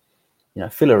 but,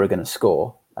 Villa are going to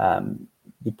score.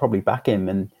 You'd probably back him,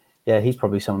 and he's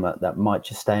probably someone that might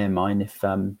just stay in mind if,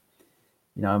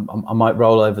 I might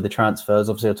roll over the transfers.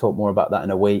 Obviously, I'll talk more about that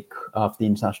in a week after the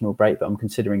international break, but I'm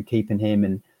considering keeping him,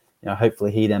 and,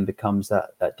 hopefully he then becomes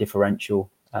that differential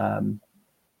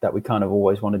that we kind of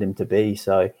always wanted him to be.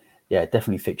 So,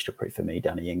 definitely fixture proof for me,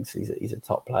 Danny Ings. He's a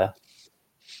top player.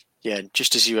 Yeah,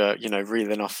 just as you were,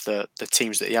 reeling off the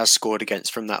teams that he has scored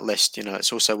against from that list,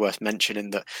 it's also worth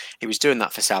mentioning that he was doing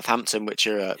that for Southampton, which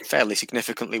are a fairly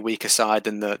significantly weaker side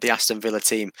than the Aston Villa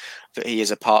team that he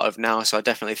is a part of now. So I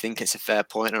definitely think it's a fair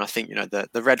point. And I think,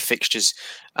 the red fixtures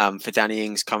for Danny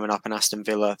Ings coming up in Aston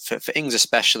Villa, for Ings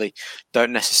especially,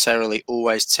 don't necessarily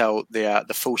always tell the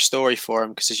full story for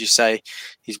him. Because as you say,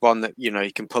 he's one that,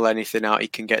 he can pull anything out. He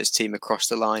can get his team across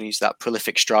the line. He's that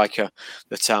prolific striker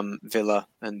that Villa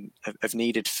and have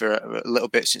needed for a little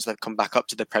bit since they've come back up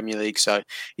to the Premier League. So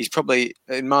he's probably,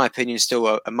 in my opinion,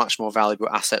 still a much more valuable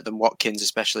asset than Watkins,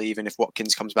 especially even if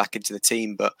Watkins comes back into the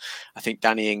team. But I think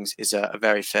Danny Ings is a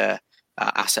very fair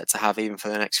asset to have even for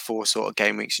the next 4 sort of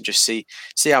game weeks, and just see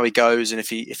how he goes. And if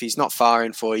he's not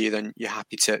firing for you, then you're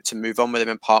happy to move on with him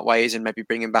and part ways, and maybe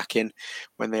bring him back in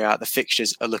when the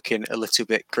fixtures are looking a little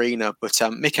bit greener. But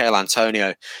Michail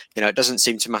Antonio, it doesn't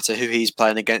seem to matter who he's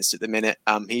playing against at the minute.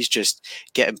 He's just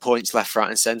getting points left, right,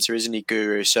 and centre, isn't he,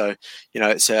 Guru? So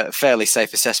it's a fairly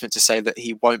safe assessment to say that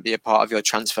he won't be a part of your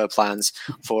transfer plans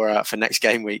for next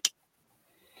game week.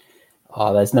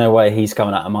 Oh, there's no way he's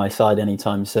coming out of my side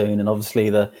anytime soon. And obviously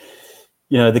the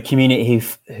community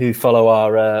who follow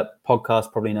our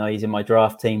podcast probably know he's in my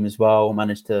draft team as well.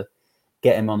 Managed to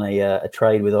get him on a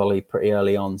trade with Ollie pretty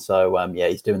early on. So,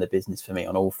 he's doing the business for me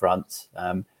on all fronts.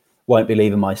 Won't be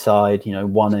leaving my side.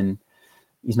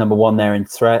 He's number 1 there in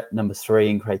threat, number 3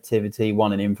 in creativity,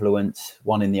 1 in influence,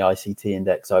 1 in the ICT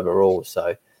index overall.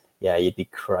 So, you'd be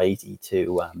crazy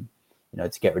to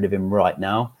get rid of him right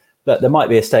now. But there might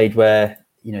be a stage where,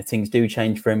 things do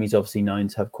change for him. He's obviously known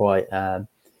to have quite,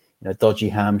 dodgy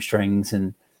hamstrings,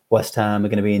 and West Ham are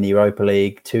going to be in the Europa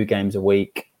League 2 games a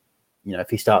week. If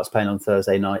he starts playing on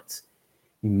Thursday nights,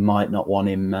 you might not want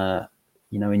him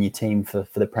in your team for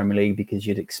the Premier League, because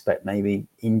you'd expect maybe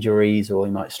injuries or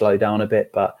he might slow down a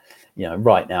bit. But,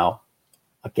 right now,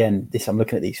 again, I'm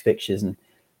looking at these fixtures and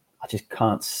I just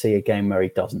can't see a game where he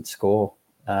doesn't score.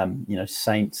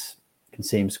 Saints, can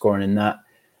see him scoring in that.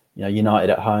 United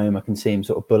at home, I can see him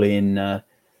sort of bullying, that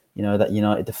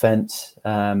United defence.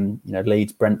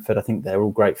 Leeds, Brentford, I think they're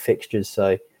all great fixtures.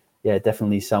 So, yeah,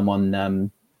 definitely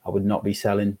someone I would not be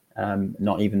selling,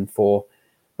 not even for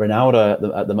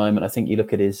Ronaldo at the moment. I think you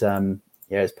look at his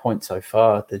points so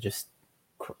far, they're just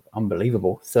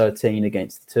unbelievable. 13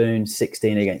 against the Toons,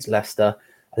 16 against Leicester,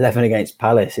 11 against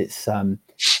Palace. It's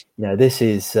this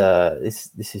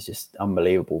is just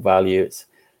unbelievable value.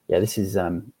 This is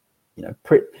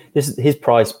his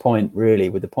price point, really,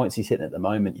 with the points he's hitting at the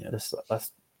moment.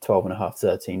 That's 12.5,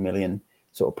 13 million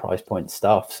sort of price point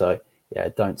stuff. So yeah,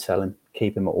 don't sell him.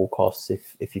 Keep him at all costs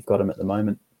if you've got him at the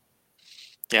moment.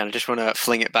 Yeah, and I just want to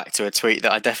fling it back to a tweet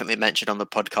that I definitely mentioned on the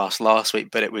podcast last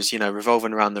week, but it was,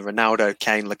 revolving around the Ronaldo,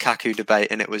 Kane, Lukaku debate.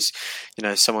 And it was,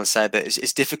 someone said that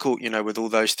it's difficult, with all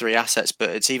those three assets, but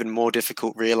it's even more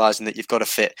difficult realising that you've got to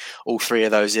fit all three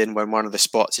of those in when one of the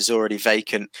spots is already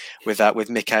vacant with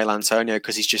Michail Antonio,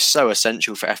 because he's just so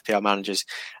essential for FPL managers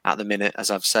at the minute.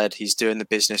 As I've said, he's doing the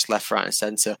business left, right and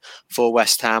centre for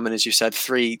West Ham. And as you said,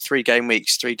 three game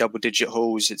weeks, 3 double-digit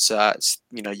hauls. It's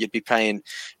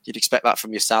you'd expect that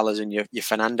from your Salahs and your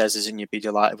Fernandezes, and you'd be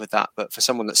delighted with that. But for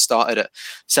someone that started at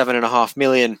 7.5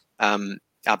 million,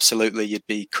 absolutely, you'd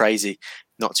be crazy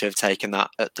not to have taken that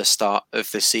at the start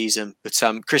of the season. But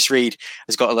Chris Reed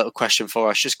has got a little question for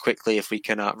us, just quickly, if we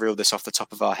can reel this off the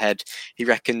top of our head. He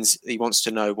wants to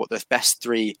know what the best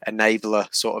 3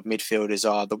 enabler sort of midfielders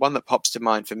are. The one that pops to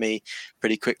mind for me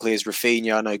pretty quickly is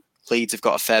Rafinha. I know Leeds have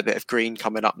got a fair bit of green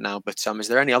coming up now, but is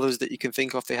there any others that you can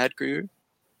think off the head, Guru?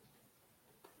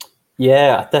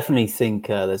 Yeah, I definitely think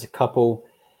there's a couple.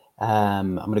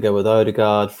 I'm going to go with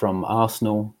Odegaard from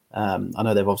Arsenal. I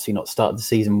know they've obviously not started the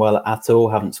season well at all,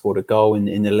 haven't scored a goal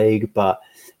in the league, but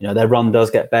their run does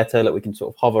get better. Look, we can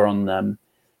sort of hover on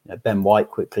Ben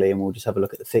White quickly, and we'll just have a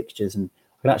look at the fixtures, and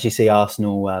I can actually see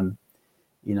Arsenal,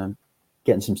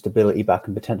 getting some stability back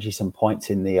and potentially some points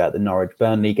in the Norwich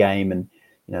Burnley game, and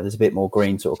there's a bit more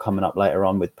green sort of coming up later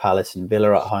on with Palace and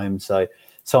Villa at home. So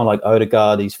someone like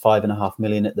Odegaard, he's 5.5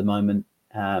 million at the moment.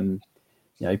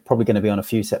 Probably going to be on a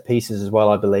few set pieces as well,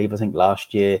 I believe. I think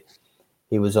last year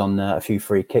he was on a few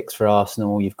free kicks for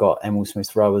Arsenal. You've got Emil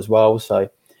Smith-Rowe as well. So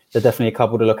they're definitely a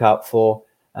couple to look out for.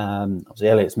 Obviously,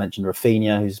 Elliot's mentioned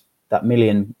Rafinha, who's that £1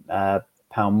 million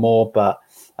more. But,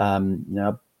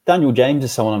 Daniel James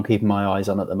is someone I'm keeping my eyes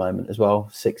on at the moment as well,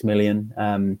 6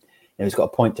 million. He's got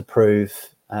a point to prove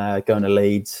going to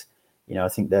Leeds. I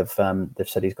think they've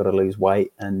said he's got to lose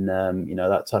weight and,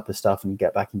 that type of stuff and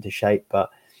get back into shape. But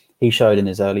he showed in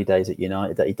his early days at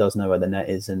United that he does know where the net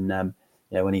is. And,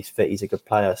 when he's fit, he's a good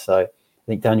player. So I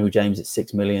think Daniel James at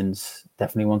 6 million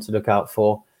definitely one to look out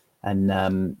for. And,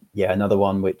 another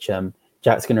one which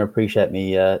Jack's going to appreciate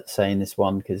me saying this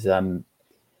one, because, him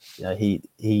and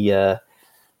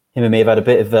me have had a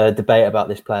bit of a debate about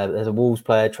this player. But there's a Wolves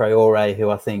player, Traore, who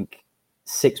I think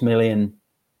 6 million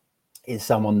is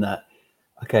someone that,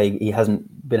 okay, he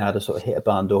hasn't been able to sort of hit a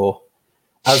barn door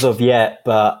as of yet,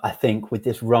 but I think with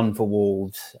this run for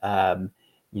Wolves,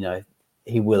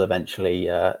 he will eventually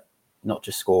not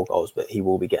just score goals, but he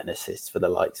will be getting assists for the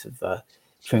likes of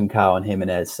Trincao and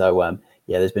Jimenez. So,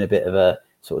 there's been a bit of a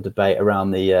sort of debate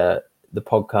around the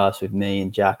podcast with me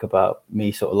and Jack about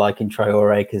me sort of liking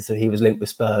Traore because he was linked with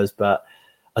Spurs, but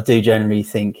I do generally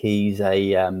think he's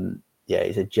a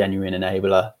genuine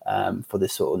enabler for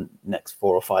this sort of next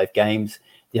 4 or 5 games.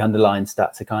 The underlying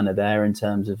stats are kind of there in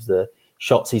terms of the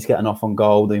shots he's getting off on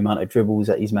goal, the amount of dribbles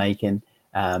that he's making.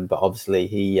 But obviously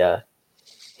he can't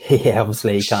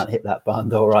hit that barn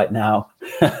door right now.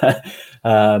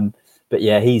 But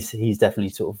yeah, he's definitely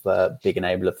sort of a big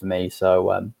enabler for me.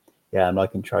 So I'm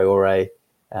liking Traore.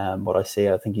 What I see,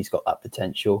 I think he's got that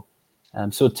potential.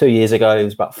 So 2 years ago, he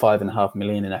was about 5.5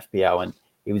 million in FPL, and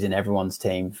he was in everyone's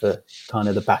team for kind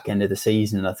of the back end of the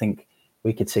season. And I think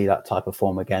we could see that type of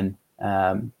form again.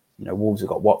 Wolves have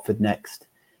got Watford next.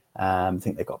 I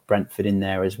think they've got Brentford in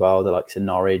there as well, the likes of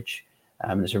Norwich.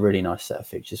 And it's a really nice set of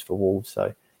fixtures for Wolves.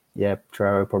 So, yeah,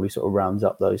 Traore probably sort of rounds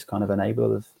up those kind of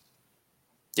enablers.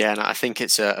 Yeah, and I think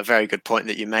it's a very good point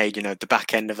that you made. The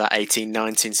back end of that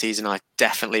 18-19 season, I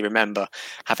definitely remember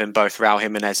having both Raul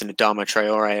Jimenez and Adama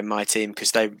Traore in my team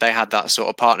because they had that sort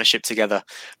of partnership together.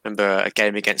 I remember a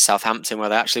game against Southampton where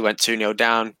they actually went 2-0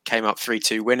 down, came up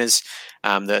 3-2 winners.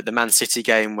 The Man City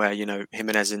game where,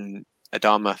 Jimenez and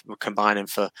Adama were combining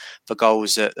for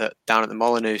goals down at the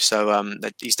Molineux. So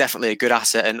he's definitely a good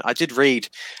asset. And I did read,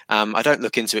 I don't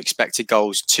look into expected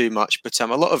goals too much, but a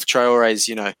lot of Traore's,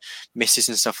 misses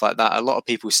and stuff like that, a lot of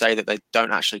people say that they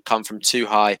don't actually come from too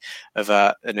high of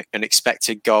an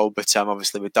expected goal. But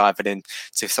obviously we're diving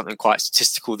into something quite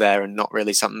statistical there and not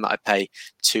really something that I pay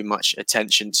too much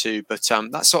attention to. But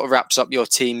that sort of wraps up your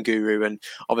team, Guru. And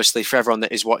obviously for everyone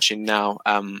that is watching now,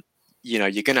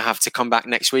 you're going to have to come back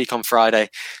next week on Friday,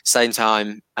 same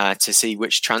time, to see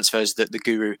which transfers that the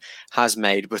Guru has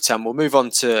made. But we'll move on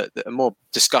to a more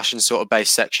discussion sort of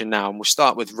based section now. And we'll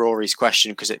start with Rory's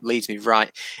question because it leads me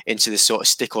right into this sort of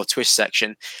stick or twist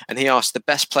section. And he asked the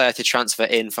best player to transfer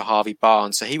in for Harvey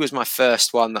Barnes. So he was my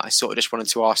first one that I sort of just wanted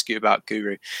to ask you about,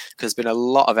 Guru, because there's been a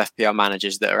lot of FPL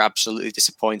managers that are absolutely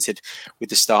disappointed with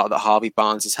the start that Harvey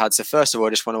Barnes has had. So first of all,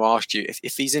 I just want to ask you,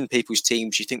 if he's in people's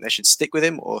teams, do you think they should stick with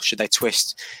him or should they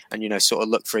twist and, sort of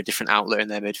look for a different outlet in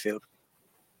their midfield?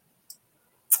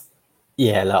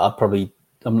 Yeah,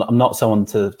 I'm not someone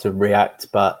to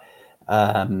react, but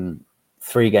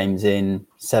 3 games in,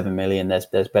 7 million.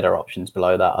 There's better options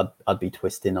below that. I'd be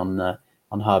twisting on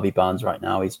Harvey Barnes right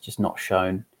now. He's just not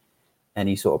shown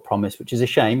any sort of promise, which is a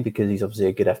shame because he's obviously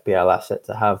a good FPL asset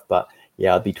to have. But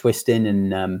yeah, I'd be twisting,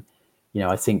 and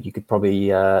I think you could probably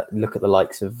look at the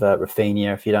likes of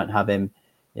Rafinha if you don't have him.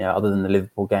 Other than the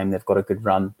Liverpool game, they've got a good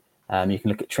run. You can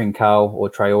look at Trincao or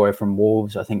Traore from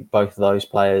Wolves. I think both of those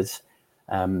players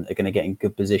are going to get in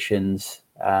good positions.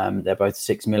 They're both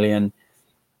 6 million.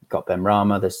 Got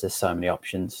Benrahma. There's so many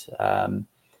options.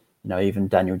 Even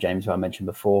Daniel James, who I mentioned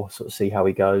before, sort of see how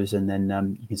he goes, and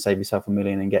then you can save yourself $1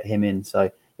 million and get him in. So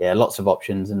yeah, lots of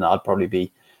options, and I'd probably be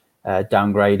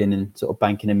downgrading and sort of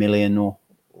banking $1 million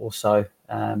or so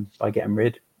by getting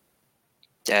rid.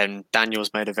 And Daniel's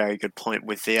made a very good point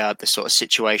with the sort of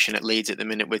situation at Leeds at the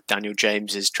minute with Daniel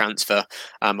James's transfer.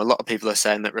 A lot of people are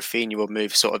saying that Rafinha will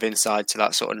move sort of inside to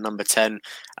that sort of number 10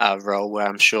 role, where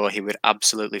I'm sure he would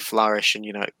absolutely flourish, and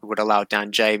would allow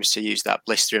Dan James to use that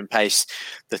blistering pace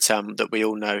that we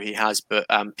all know he has. But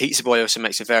Pizza Boy also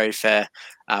makes a very fair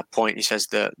point. He says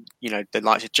that the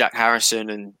likes of Jack Harrison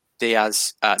and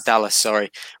Dallas,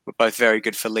 were both very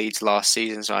good for Leeds last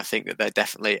season. So I think that there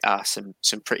definitely are some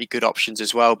pretty good options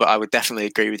as well. But I would definitely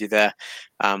agree with you there.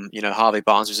 Harvey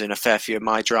Barnes was in a fair few of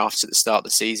my drafts at the start of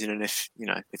the season, and if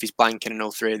he's blanking in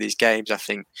all 3 of these games, I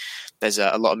think there's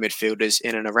a lot of midfielders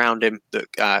in and around him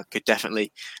that could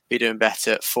definitely be doing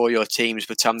better for your teams.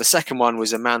 But the second one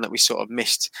was a man that we sort of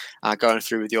missed going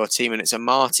through with your team, and it's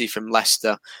Amartey from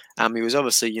Leicester. He was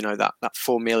obviously, that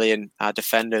 4 million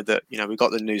defender that, we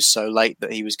got the news so late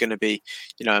that he was going to be,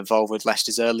 involved with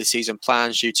Leicester's early season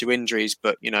plans due to injuries.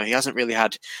 But, he hasn't really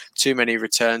had too many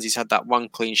returns. He's had that 1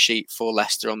 clean sheet for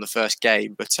Leicester on the first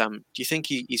game. But do you think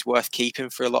he's worth keeping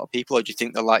for a lot of people? Or do you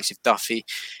think the likes of Duffy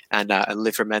and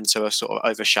Livramento are sort of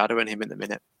overshadowing him in the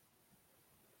minute?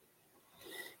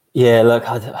 Yeah, look,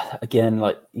 again,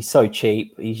 he's so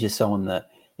cheap. He's just someone that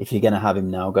if you're going to have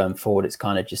him now going forward, it's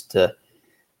kind of just to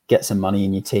get some money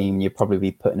in your team. You'll probably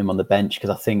be putting him on the bench because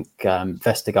I think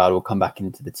Vestergaard will come back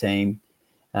into the team.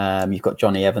 You've got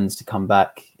Johnny Evans to come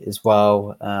back as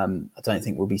well. I don't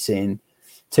think we'll be seeing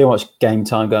too much game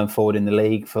time going forward in the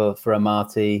league for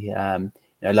Amartey.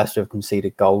 Leicester have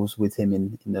conceded goals with him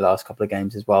in the last couple of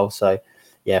games as well. So,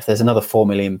 yeah, if there's another £4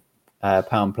 million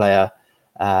player,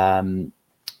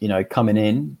 coming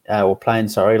in or playing,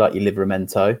 like your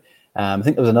Livramento. I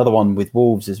think there was another one with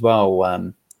Wolves as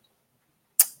well.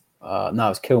 No,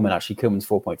 it's Kilman actually. Kilman's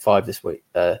 4.5 this week.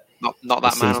 Not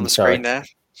that man on the screen there.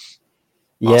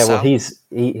 Yeah, well, he's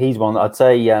one. I'd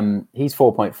say he's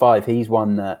 4.5. He's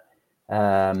one that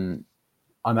I'm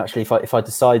actually. If I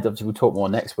decide, obviously we'll talk more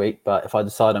next week. But if I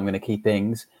decide I'm going to keep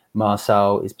Ings,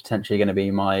 Marcel is potentially going to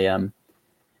be my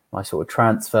my sort of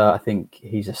transfer. I think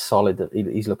he's a solid.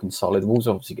 He's looking solid. Wolves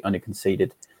obviously only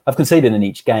conceded. I've conceded in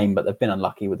each game, but they've been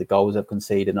unlucky with the goals they've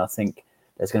conceded. And I think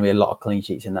there's going to be a lot of clean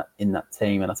sheets in that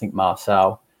team, and I think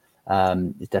Marcel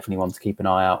is definitely one to keep an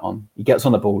eye out on. He gets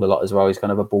on the ball a lot as well. He's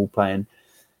kind of a ball playing,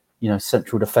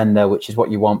 central defender, which is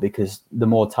what you want because the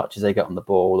more touches they get on the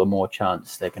ball, the more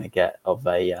chance they're going to get of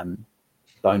a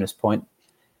bonus point,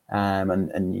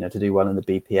 and to do well in the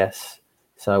BPS.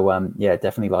 So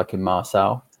definitely liking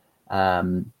Marcel.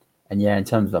 And in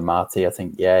terms of Amartey, I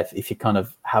think if you're kind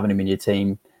of having him in your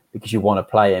team because you want to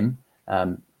play him.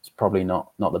 It's probably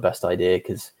not the best idea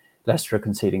because Leicester are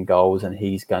conceding goals and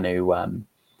he's going to,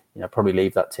 probably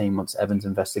leave that team once Evans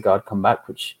and Vestergaard come back,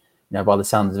 which, by the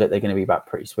sounds of it, they're going to be back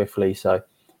pretty swiftly. So,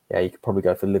 you could probably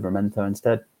go for Livramento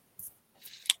instead.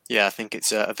 Yeah, I think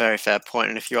it's a very fair point.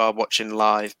 And if you are watching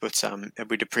live, but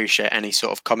we'd appreciate any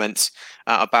sort of comments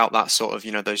about that sort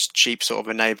of, those cheap sort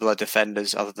of enabler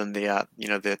defenders, other than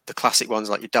the classic ones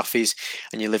like your Duffys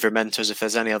and your Livramentos. If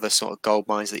there's any other sort of gold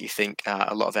mines that you think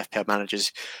a lot of FPL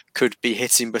managers could be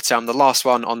hitting. But the last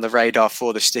one on the radar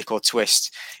for the stick or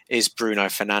twist is Bruno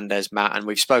Fernandes, Matt. And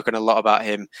we've spoken a lot about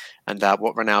him and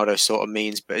what Ronaldo sort of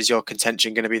means. But is your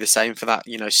contention going to be the same for that?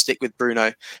 Stick with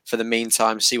Bruno for the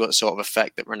meantime, see what sort of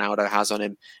effect that Ronaldo has on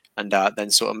him, and then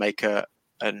sort of make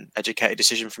an educated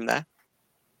decision from there?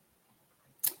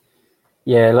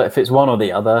 Yeah, look, if it's one or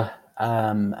the other,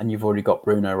 and you've already got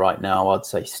Bruno right now, I'd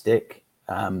say stick.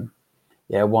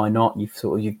 Yeah, why not?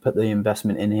 You've put the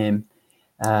investment in him.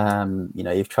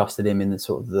 You've trusted him in the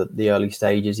sort of the early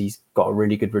stages. He's got a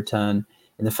really good return.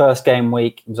 In the first game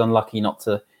week, he was unlucky not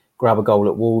to grab a goal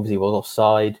at Wolves. He was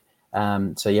offside.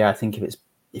 So yeah, I think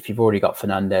if you've already got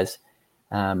Fernandes,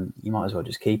 you might as well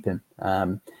just keep him.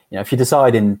 If you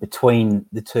decide in between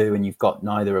the two and you've got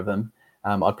neither of them,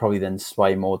 I'd probably then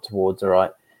sway more towards, all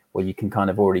right, well, you can kind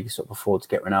of already sort of afford to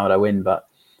get Ronaldo in. But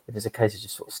if it's a case of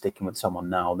just sort of sticking with someone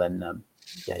now, then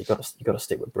you got to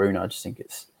stick with Bruno. I just think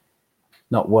it's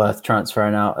not worth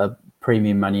transferring out a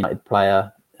premium Man United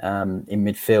player in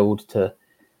midfield to,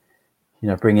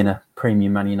 bring in a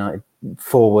premium Man United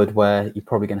forward where you're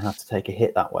probably going to have to take a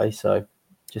hit that way. So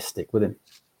just stick with him.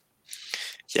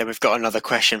 Yeah, we've got another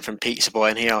question from Pizza Boy,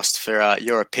 and he asked for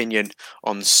your opinion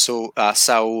on Saul,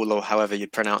 or however you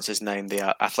pronounce his name,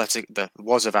 the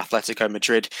was of Atletico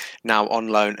Madrid, now on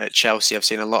loan at Chelsea. I've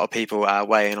seen a lot of people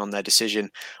weigh in on their decision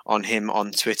on him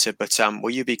on Twitter, but will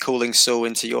you be calling Saul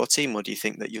into your team, or do you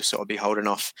think that you'll sort of be holding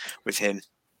off with him?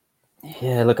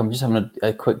 Yeah, look, I'm just having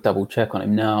a quick double check on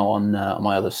him now on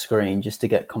my other screen just to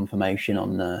get confirmation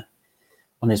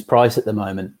on his price at the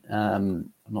moment.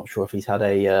 I'm not sure if he's had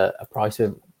a price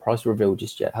reveal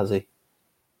just yet, has he?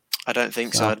 I don't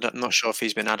think so. I'm not sure if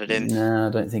he's been added in. No, I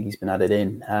don't think he's been added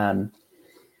in.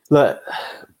 Look,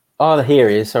 here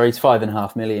he is. Sorry, he's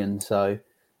 5.5 million. So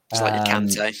it's like you can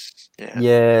say.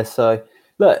 Yeah. So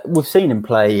look, we've seen him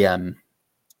play.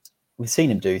 We've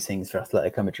seen him do things for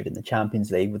Atletico Madrid in the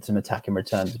Champions League with some attacking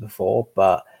returns before.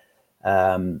 But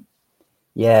for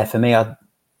me, I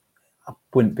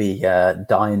wouldn't be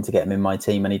dying to get him in my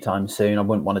team anytime soon. I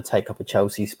wouldn't want to take up a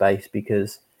Chelsea space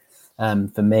because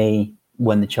for me,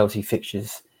 when the Chelsea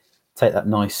fixtures take that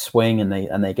nice swing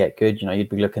and they get good, you'd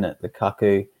be looking at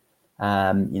Lukaku,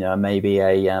 maybe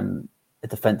a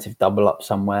defensive double up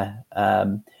somewhere,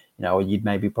 or you'd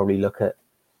maybe probably look at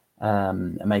a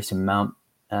Mason Mount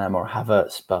or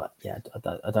Havertz. But yeah,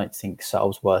 I don't think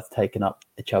Saul's worth taking up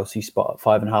a Chelsea spot at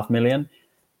 5.5 million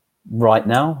right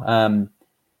now.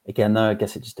 Again, though, I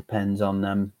guess it just depends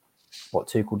on what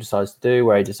Tuchel decides to do,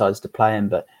 where he decides to play him.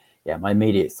 But yeah, my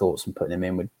immediate thoughts on putting him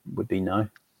in would be no.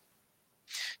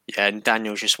 Yeah, and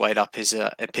Daniel's just weighed up his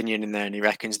opinion in there, and he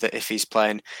reckons that if he's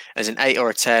playing as an 8 or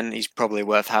a 10, he's probably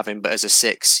worth having, but as a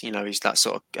 6, he's that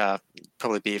sort of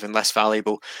probably be even less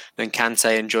valuable than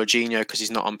Kante and Jorginho because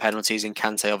he's not on penalties, and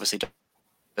Kante obviously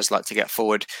does like to get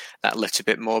forward that little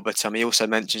bit more. But he also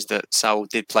mentions that Saul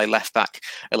did play left back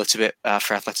a little bit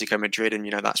for Atletico Madrid, and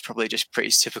that's probably just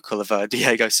pretty typical of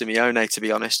Diego Simeone, to be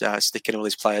honest, sticking all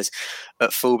his players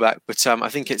at fullback. But I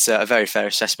think it's a very fair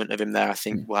assessment of him there. I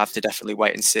think we'll have to definitely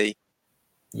wait and see.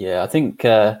 Yeah, I think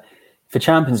for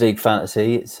Champions League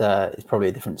fantasy, it's probably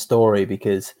a different story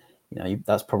because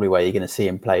that's probably where you're going to see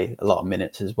him play a lot of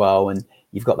minutes as well, and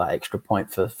you've got that extra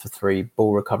point for 3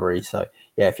 ball recovery. So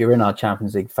yeah, if you're in our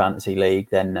Champions League fantasy league,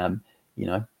 then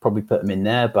probably put him in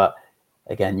there. But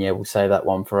again, yeah, we'll save that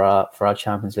one for our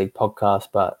Champions League podcast.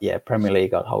 But yeah, Premier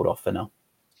League, I'd hold off for now.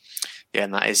 Yeah,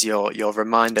 and that is your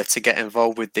reminder to get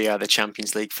involved with the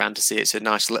Champions League fantasy. It's a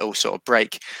nice little sort of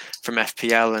break from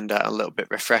FPL and a little bit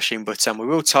refreshing. But we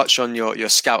will touch on your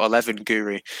Scout 11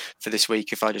 guru for this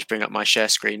week. If I just bring up my share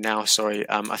screen now, sorry.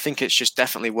 I think it's just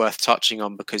definitely worth touching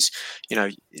on because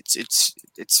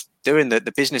it's doing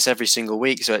the business every single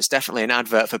week. So it's definitely an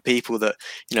advert for people that,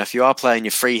 if you are playing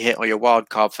your free hit or your wild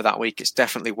card for that week, it's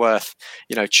definitely worth,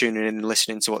 tuning in and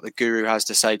listening to what the guru has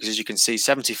to say. Because as you can see,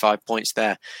 75 points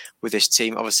there with this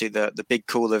team. Obviously, the big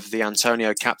call of the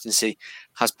Antonio captaincy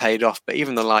has paid off. But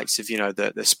even the likes of,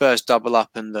 the Spurs double up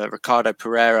and the Ricardo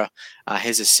Pereira,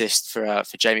 his assist for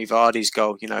Jamie Vardy's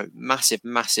goal,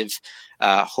 massive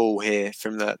haul here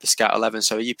from the Scout 11.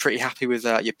 So are you pretty happy with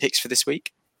your picks for this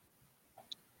week?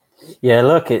 Yeah,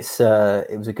 look, it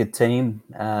was a good team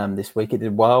this week. It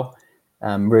did well.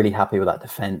 Really happy with that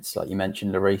defence. Like you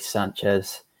mentioned, Lloris,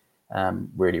 Sanchez,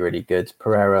 really, really good.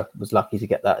 Pereira was lucky to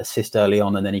get that assist early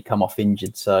on and then he come off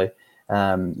injured. So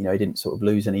He didn't sort of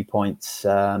lose any points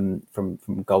from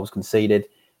goals conceded.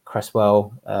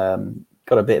 Cresswell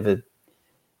got a bit of a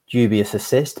dubious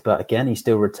assist, but again, he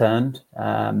still returned.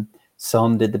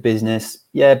 Son did the business.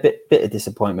 Yeah, bit of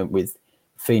disappointment with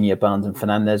Fina, Barnes and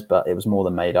Fernandes, but it was more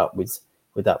than made up with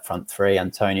that front three.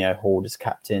 Antonio Hall as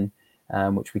captain,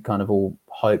 which we kind of all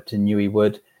hoped and knew he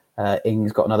would.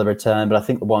 Ings got another return, but I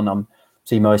think the one I'm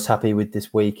most happy with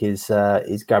this week is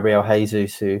Gabriel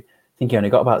Jesus, who I think he only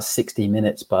got about 60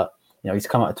 minutes, but he's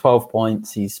come out of 12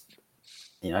 points. He's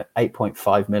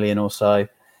 8.5 million or so.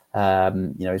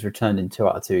 He's returned in 2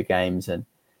 out of 2 games, and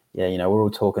we're all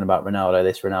talking about Ronaldo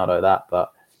this, Ronaldo that,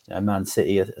 but Man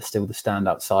City are still the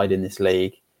standout side in this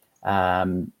league,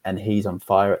 and he's on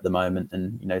fire at the moment,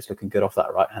 and he's looking good off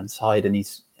that right hand side, and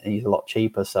he's a lot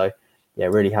cheaper. So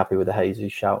really happy with the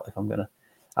Jesus shout. If I'm gonna,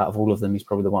 out of all of them, he's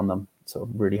probably the one I'm sort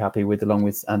of really happy with, along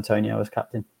with Antonio as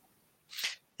captain.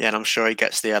 Yeah, and I'm sure he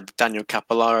gets the Daniel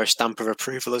Capellaro stamp of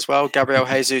approval as well. Gabriel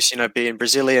Jesus, being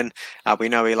Brazilian, we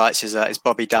know he likes his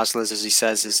Bobby Dazzlers, as he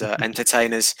says, his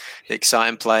entertainers, the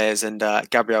exciting players, and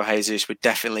Gabriel Jesus would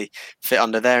definitely fit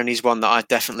under there, and he's one that I've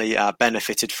definitely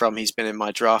benefited from. He's been in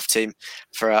my draft team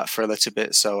for a little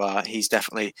bit, so he's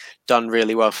definitely done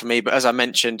really well for me. But as I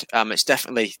mentioned, it's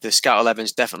definitely, the Scout 11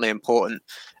 is definitely important.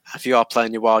 If you are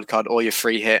playing your wildcard or your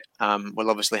free hit,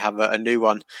 we'll obviously have a new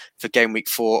one for game week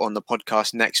 4 on the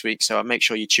podcast next week. So make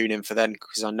sure you tune in for then,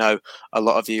 because I know a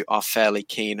lot of you are fairly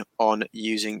keen on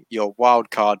using your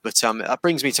wildcard. But that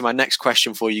brings me to my next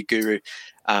question for you, Guru.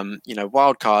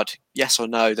 Wildcard, yes or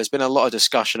no? There's been a lot of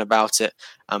discussion about it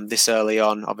this early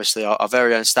on. Obviously, our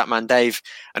very own Statman Dave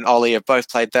and Ollie have both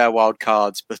played their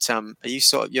wildcards, but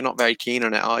you're not very keen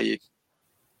on it, are you?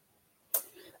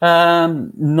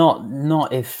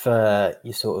 Not if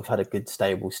you sort of had a good,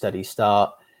 stable, steady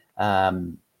start.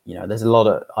 There's a lot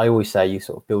of, I always say you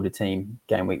sort of build a team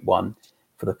game week 1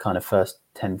 for the kind of first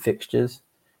 10 fixtures.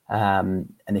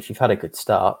 And if you've had a good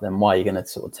start, then why are you going to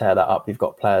sort of tear that up? You've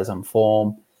got players on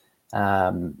form,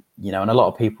 and a lot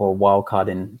of people are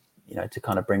wildcarding, to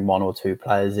kind of bring 1 or 2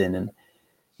 players in, and,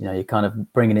 you're kind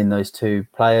of bringing in those 2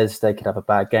 players. They could have a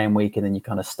bad game week, and then you're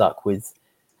kind of stuck with,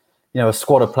 a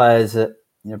squad of players that,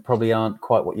 probably aren't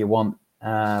quite what you want.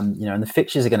 And the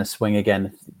fixtures are going to swing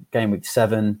again. Game week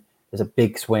 7, there's a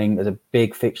big swing. There's a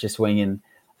big fixture swing in,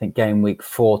 I think, game week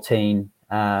 14,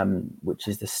 which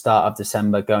is the start of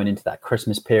December, going into that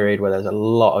Christmas period where there's a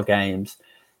lot of games.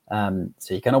 So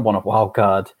you're going to want a wild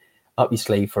card up your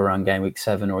sleeve for around game week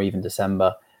 7 or even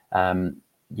December.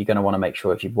 You're going to want to make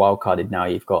sure if you've wild carded now,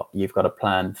 you've got a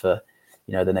plan for,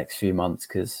 the next few months,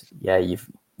 because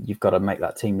you've got to make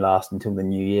that team last until the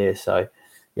new year. So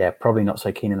probably not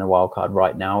so keen on a wild card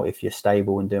right now if you're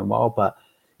stable and doing well. But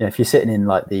if you're sitting in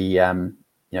like the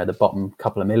the bottom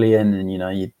couple of million, and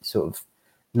you're sort of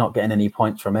not getting any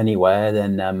points from anywhere,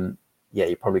 then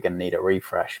you're probably going to need a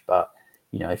refresh. But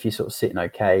if you're sort of sitting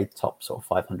okay, top sort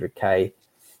of 500k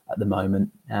at the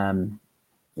moment, and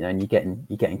you're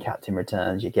getting captain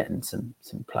returns, you're getting some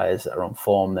players that are on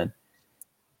form, then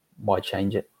why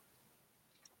change it?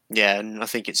 Yeah, and I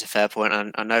think it's a fair point.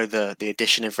 And I know the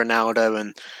addition of Ronaldo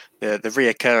and the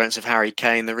reoccurrence of Harry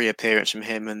Kane, the reappearance from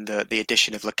him, and the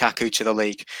addition of Lukaku to the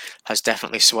league has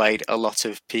definitely swayed a lot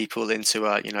of people into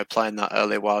playing that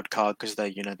early wild card, because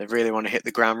they really want to hit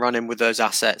the ground running with those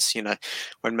assets.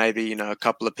 When maybe a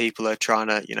couple of people are trying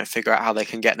to figure out how they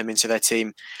can get them into their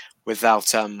team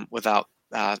without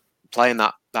playing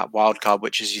that wild card,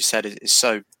 which, as you said, is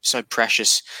so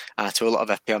precious to a lot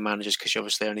of FPL managers, because you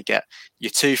obviously only get your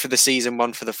 2 for the season,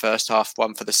 1 for the first half,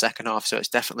 1 for the second half. So it's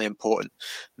definitely important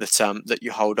that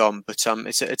you hold on. But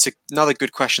it's another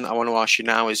good question that I want to ask you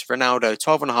now is Ronaldo,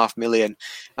 12.5 million.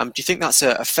 Do you think that's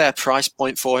a fair price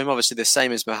point for him? Obviously the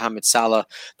same as Mohamed Salah,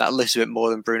 that little bit more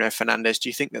than Bruno Fernandes. Do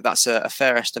you think that that's a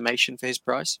fair estimation for his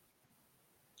price?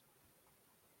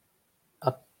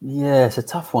 Yeah, it's a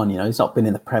tough one. He's not been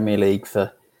in the Premier League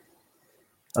for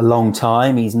a long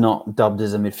time. He's not dubbed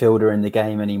as a midfielder in the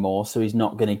game anymore, so he's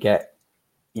not going to get,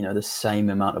 the same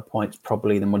amount of points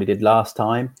probably than what he did last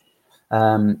time.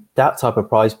 That type of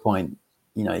price point,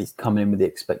 he's coming in with the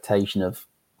expectation of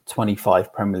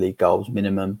 25 Premier League goals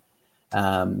minimum,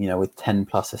 with 10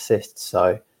 plus assists.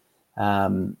 So,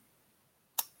 look,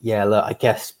 I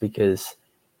guess because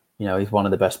he's one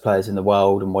of the best players in the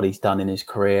world, and what he's done in his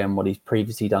career and what he's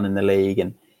previously done in the league,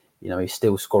 and he's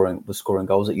still scoring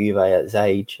goals at Juve at his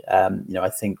age. I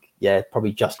think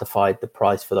probably justified the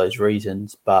price for those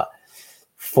reasons. But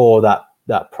for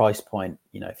that price point,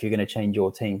 if you're going to change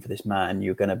your team for this man,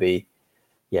 you're going to be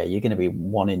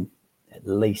wanting at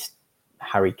least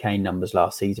Harry Kane numbers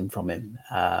last season from him.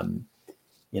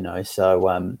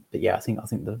 So, but yeah, I think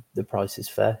the price is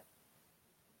fair.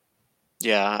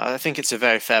 Yeah, I think it's a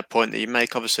very fair point that you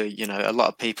make. Obviously, a lot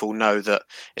of people know that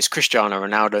it's Cristiano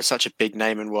Ronaldo, such a big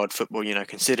name in world football,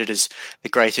 considered as the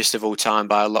greatest of all time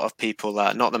by a lot of people,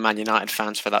 not the Man United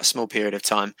fans for that small period of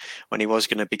time when he was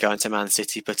going to be going to Man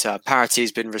City. But parity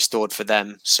has been restored for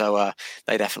them. So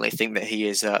they definitely think that he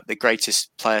is the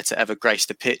greatest player to ever grace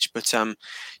the pitch. But,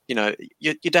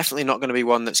 you're definitely not going to be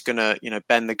one that's going to,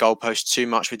 bend the goalpost too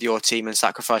much with your team and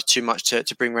sacrifice too much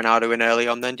to bring Ronaldo in early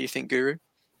on then, do you think, Guru?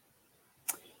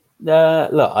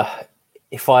 Look,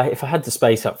 if I had the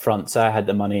space up front, say I had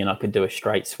the money and I could do a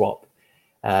straight swap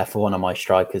for one of my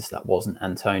strikers that wasn't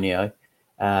Antonio,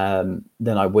 then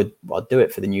I'd do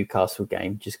it for the Newcastle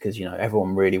game, just because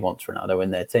everyone really wants Ronaldo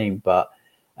in their team. But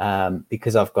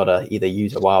because I've got to either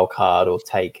use a wild card or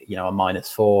take a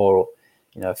 -4 or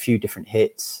a few different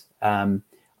hits, I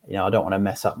don't want to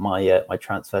mess up my my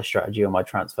transfer strategy or my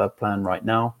transfer plan right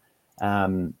now.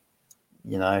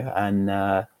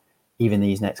 Even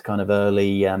these next kind of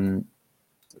early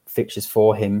fixtures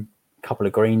for him, a couple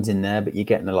of greens in there, but you're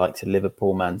getting the likes of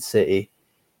Liverpool, Man City.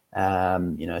 I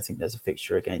think there's a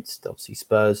fixture against obviously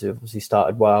Spurs, who obviously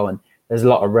started well, and there's a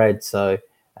lot of red. So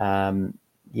I'm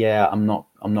not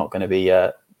going to be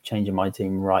changing my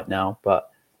team right now,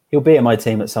 but he'll be in my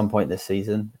team at some point this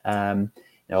season.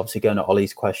 Obviously going to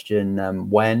Ollie's question,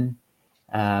 when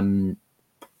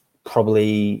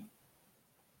probably.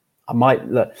 I might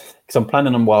look because I'm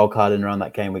planning on wildcarding around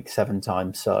that game week 7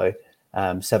 times, so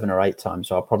 7 or 8 times.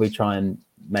 So I'll probably try and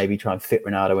fit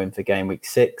Ronaldo in for game week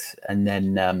 6, and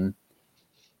then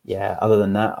other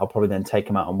than that, I'll probably then take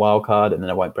him out on wildcard, and then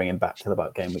I won't bring him back till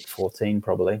about game week 14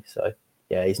 probably. So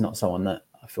yeah, he's not someone that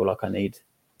I feel like I need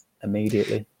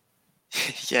immediately.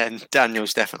 Yeah, and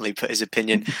Daniel's definitely put his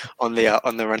opinion on the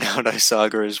Ronaldo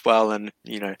saga as well, and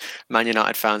Man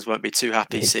United fans won't be too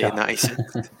happy seeing that. He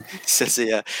says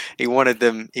he wanted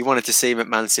to see him at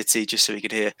Man City just so he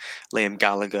could hear Liam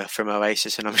Gallagher from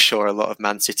Oasis, and I'm sure a lot of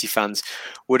Man City fans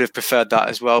would have preferred that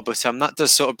as well. But that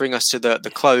does sort of bring us to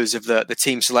the close of the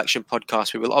team selection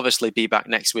podcast. We will obviously be back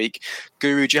next week.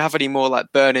 Guru, do you have any more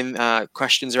burning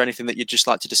questions or anything that you'd just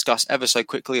like to discuss ever so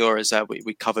quickly, or is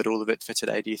we covered all of it for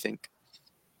today, do you think?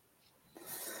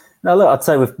 No, look, I'd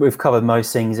say we've covered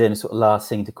most things in. Sort of last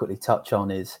thing to quickly touch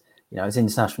on is, it's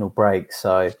international break.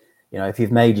 So, if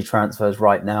you've made your transfers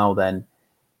right now, then,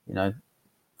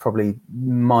 probably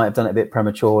might have done it a bit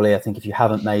prematurely. I think if you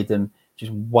haven't made them,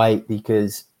 just wait,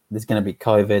 because there's going to be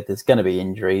COVID, there's going to be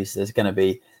injuries, there's going to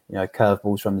be,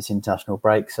 curveballs from this international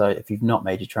break. So if you've not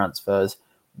made your transfers,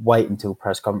 wait until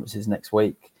press conferences next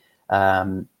week.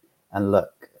 And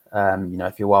look,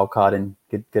 if you're wildcarding,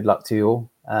 good luck to you all.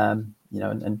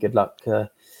 And good luck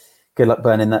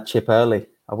burning that chip early.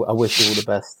 I wish you all the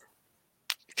best.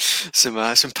 Some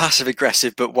passive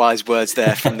aggressive but wise words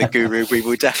there from the Guru. We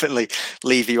will definitely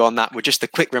leave you on that with just a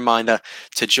quick reminder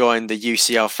to join the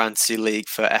UCL Fantasy League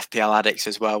for FPL addicts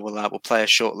as well. We'll play a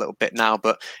short little bit now,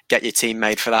 but get your team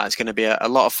made for that. It's going to be a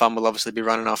lot of fun. We'll obviously be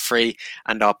running our free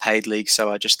and our paid league,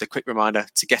 so just a quick reminder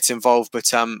to get involved.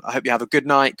 But I hope you have a good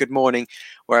night, good morning,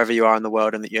 wherever you are in the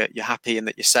world, and that you're happy and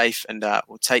that you're safe. And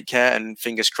we'll take care, and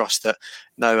fingers crossed that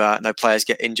no players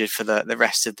get injured for the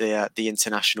rest of the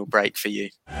international break for you.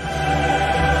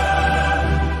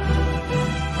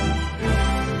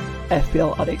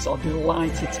 FPL addicts are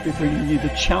delighted to be bringing you the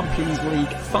Champions League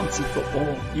Fantasy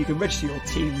Football. You can register your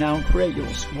team now and create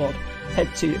your squad. Head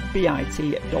to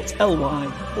bit.ly/FPL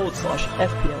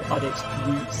Addicts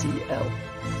UCL.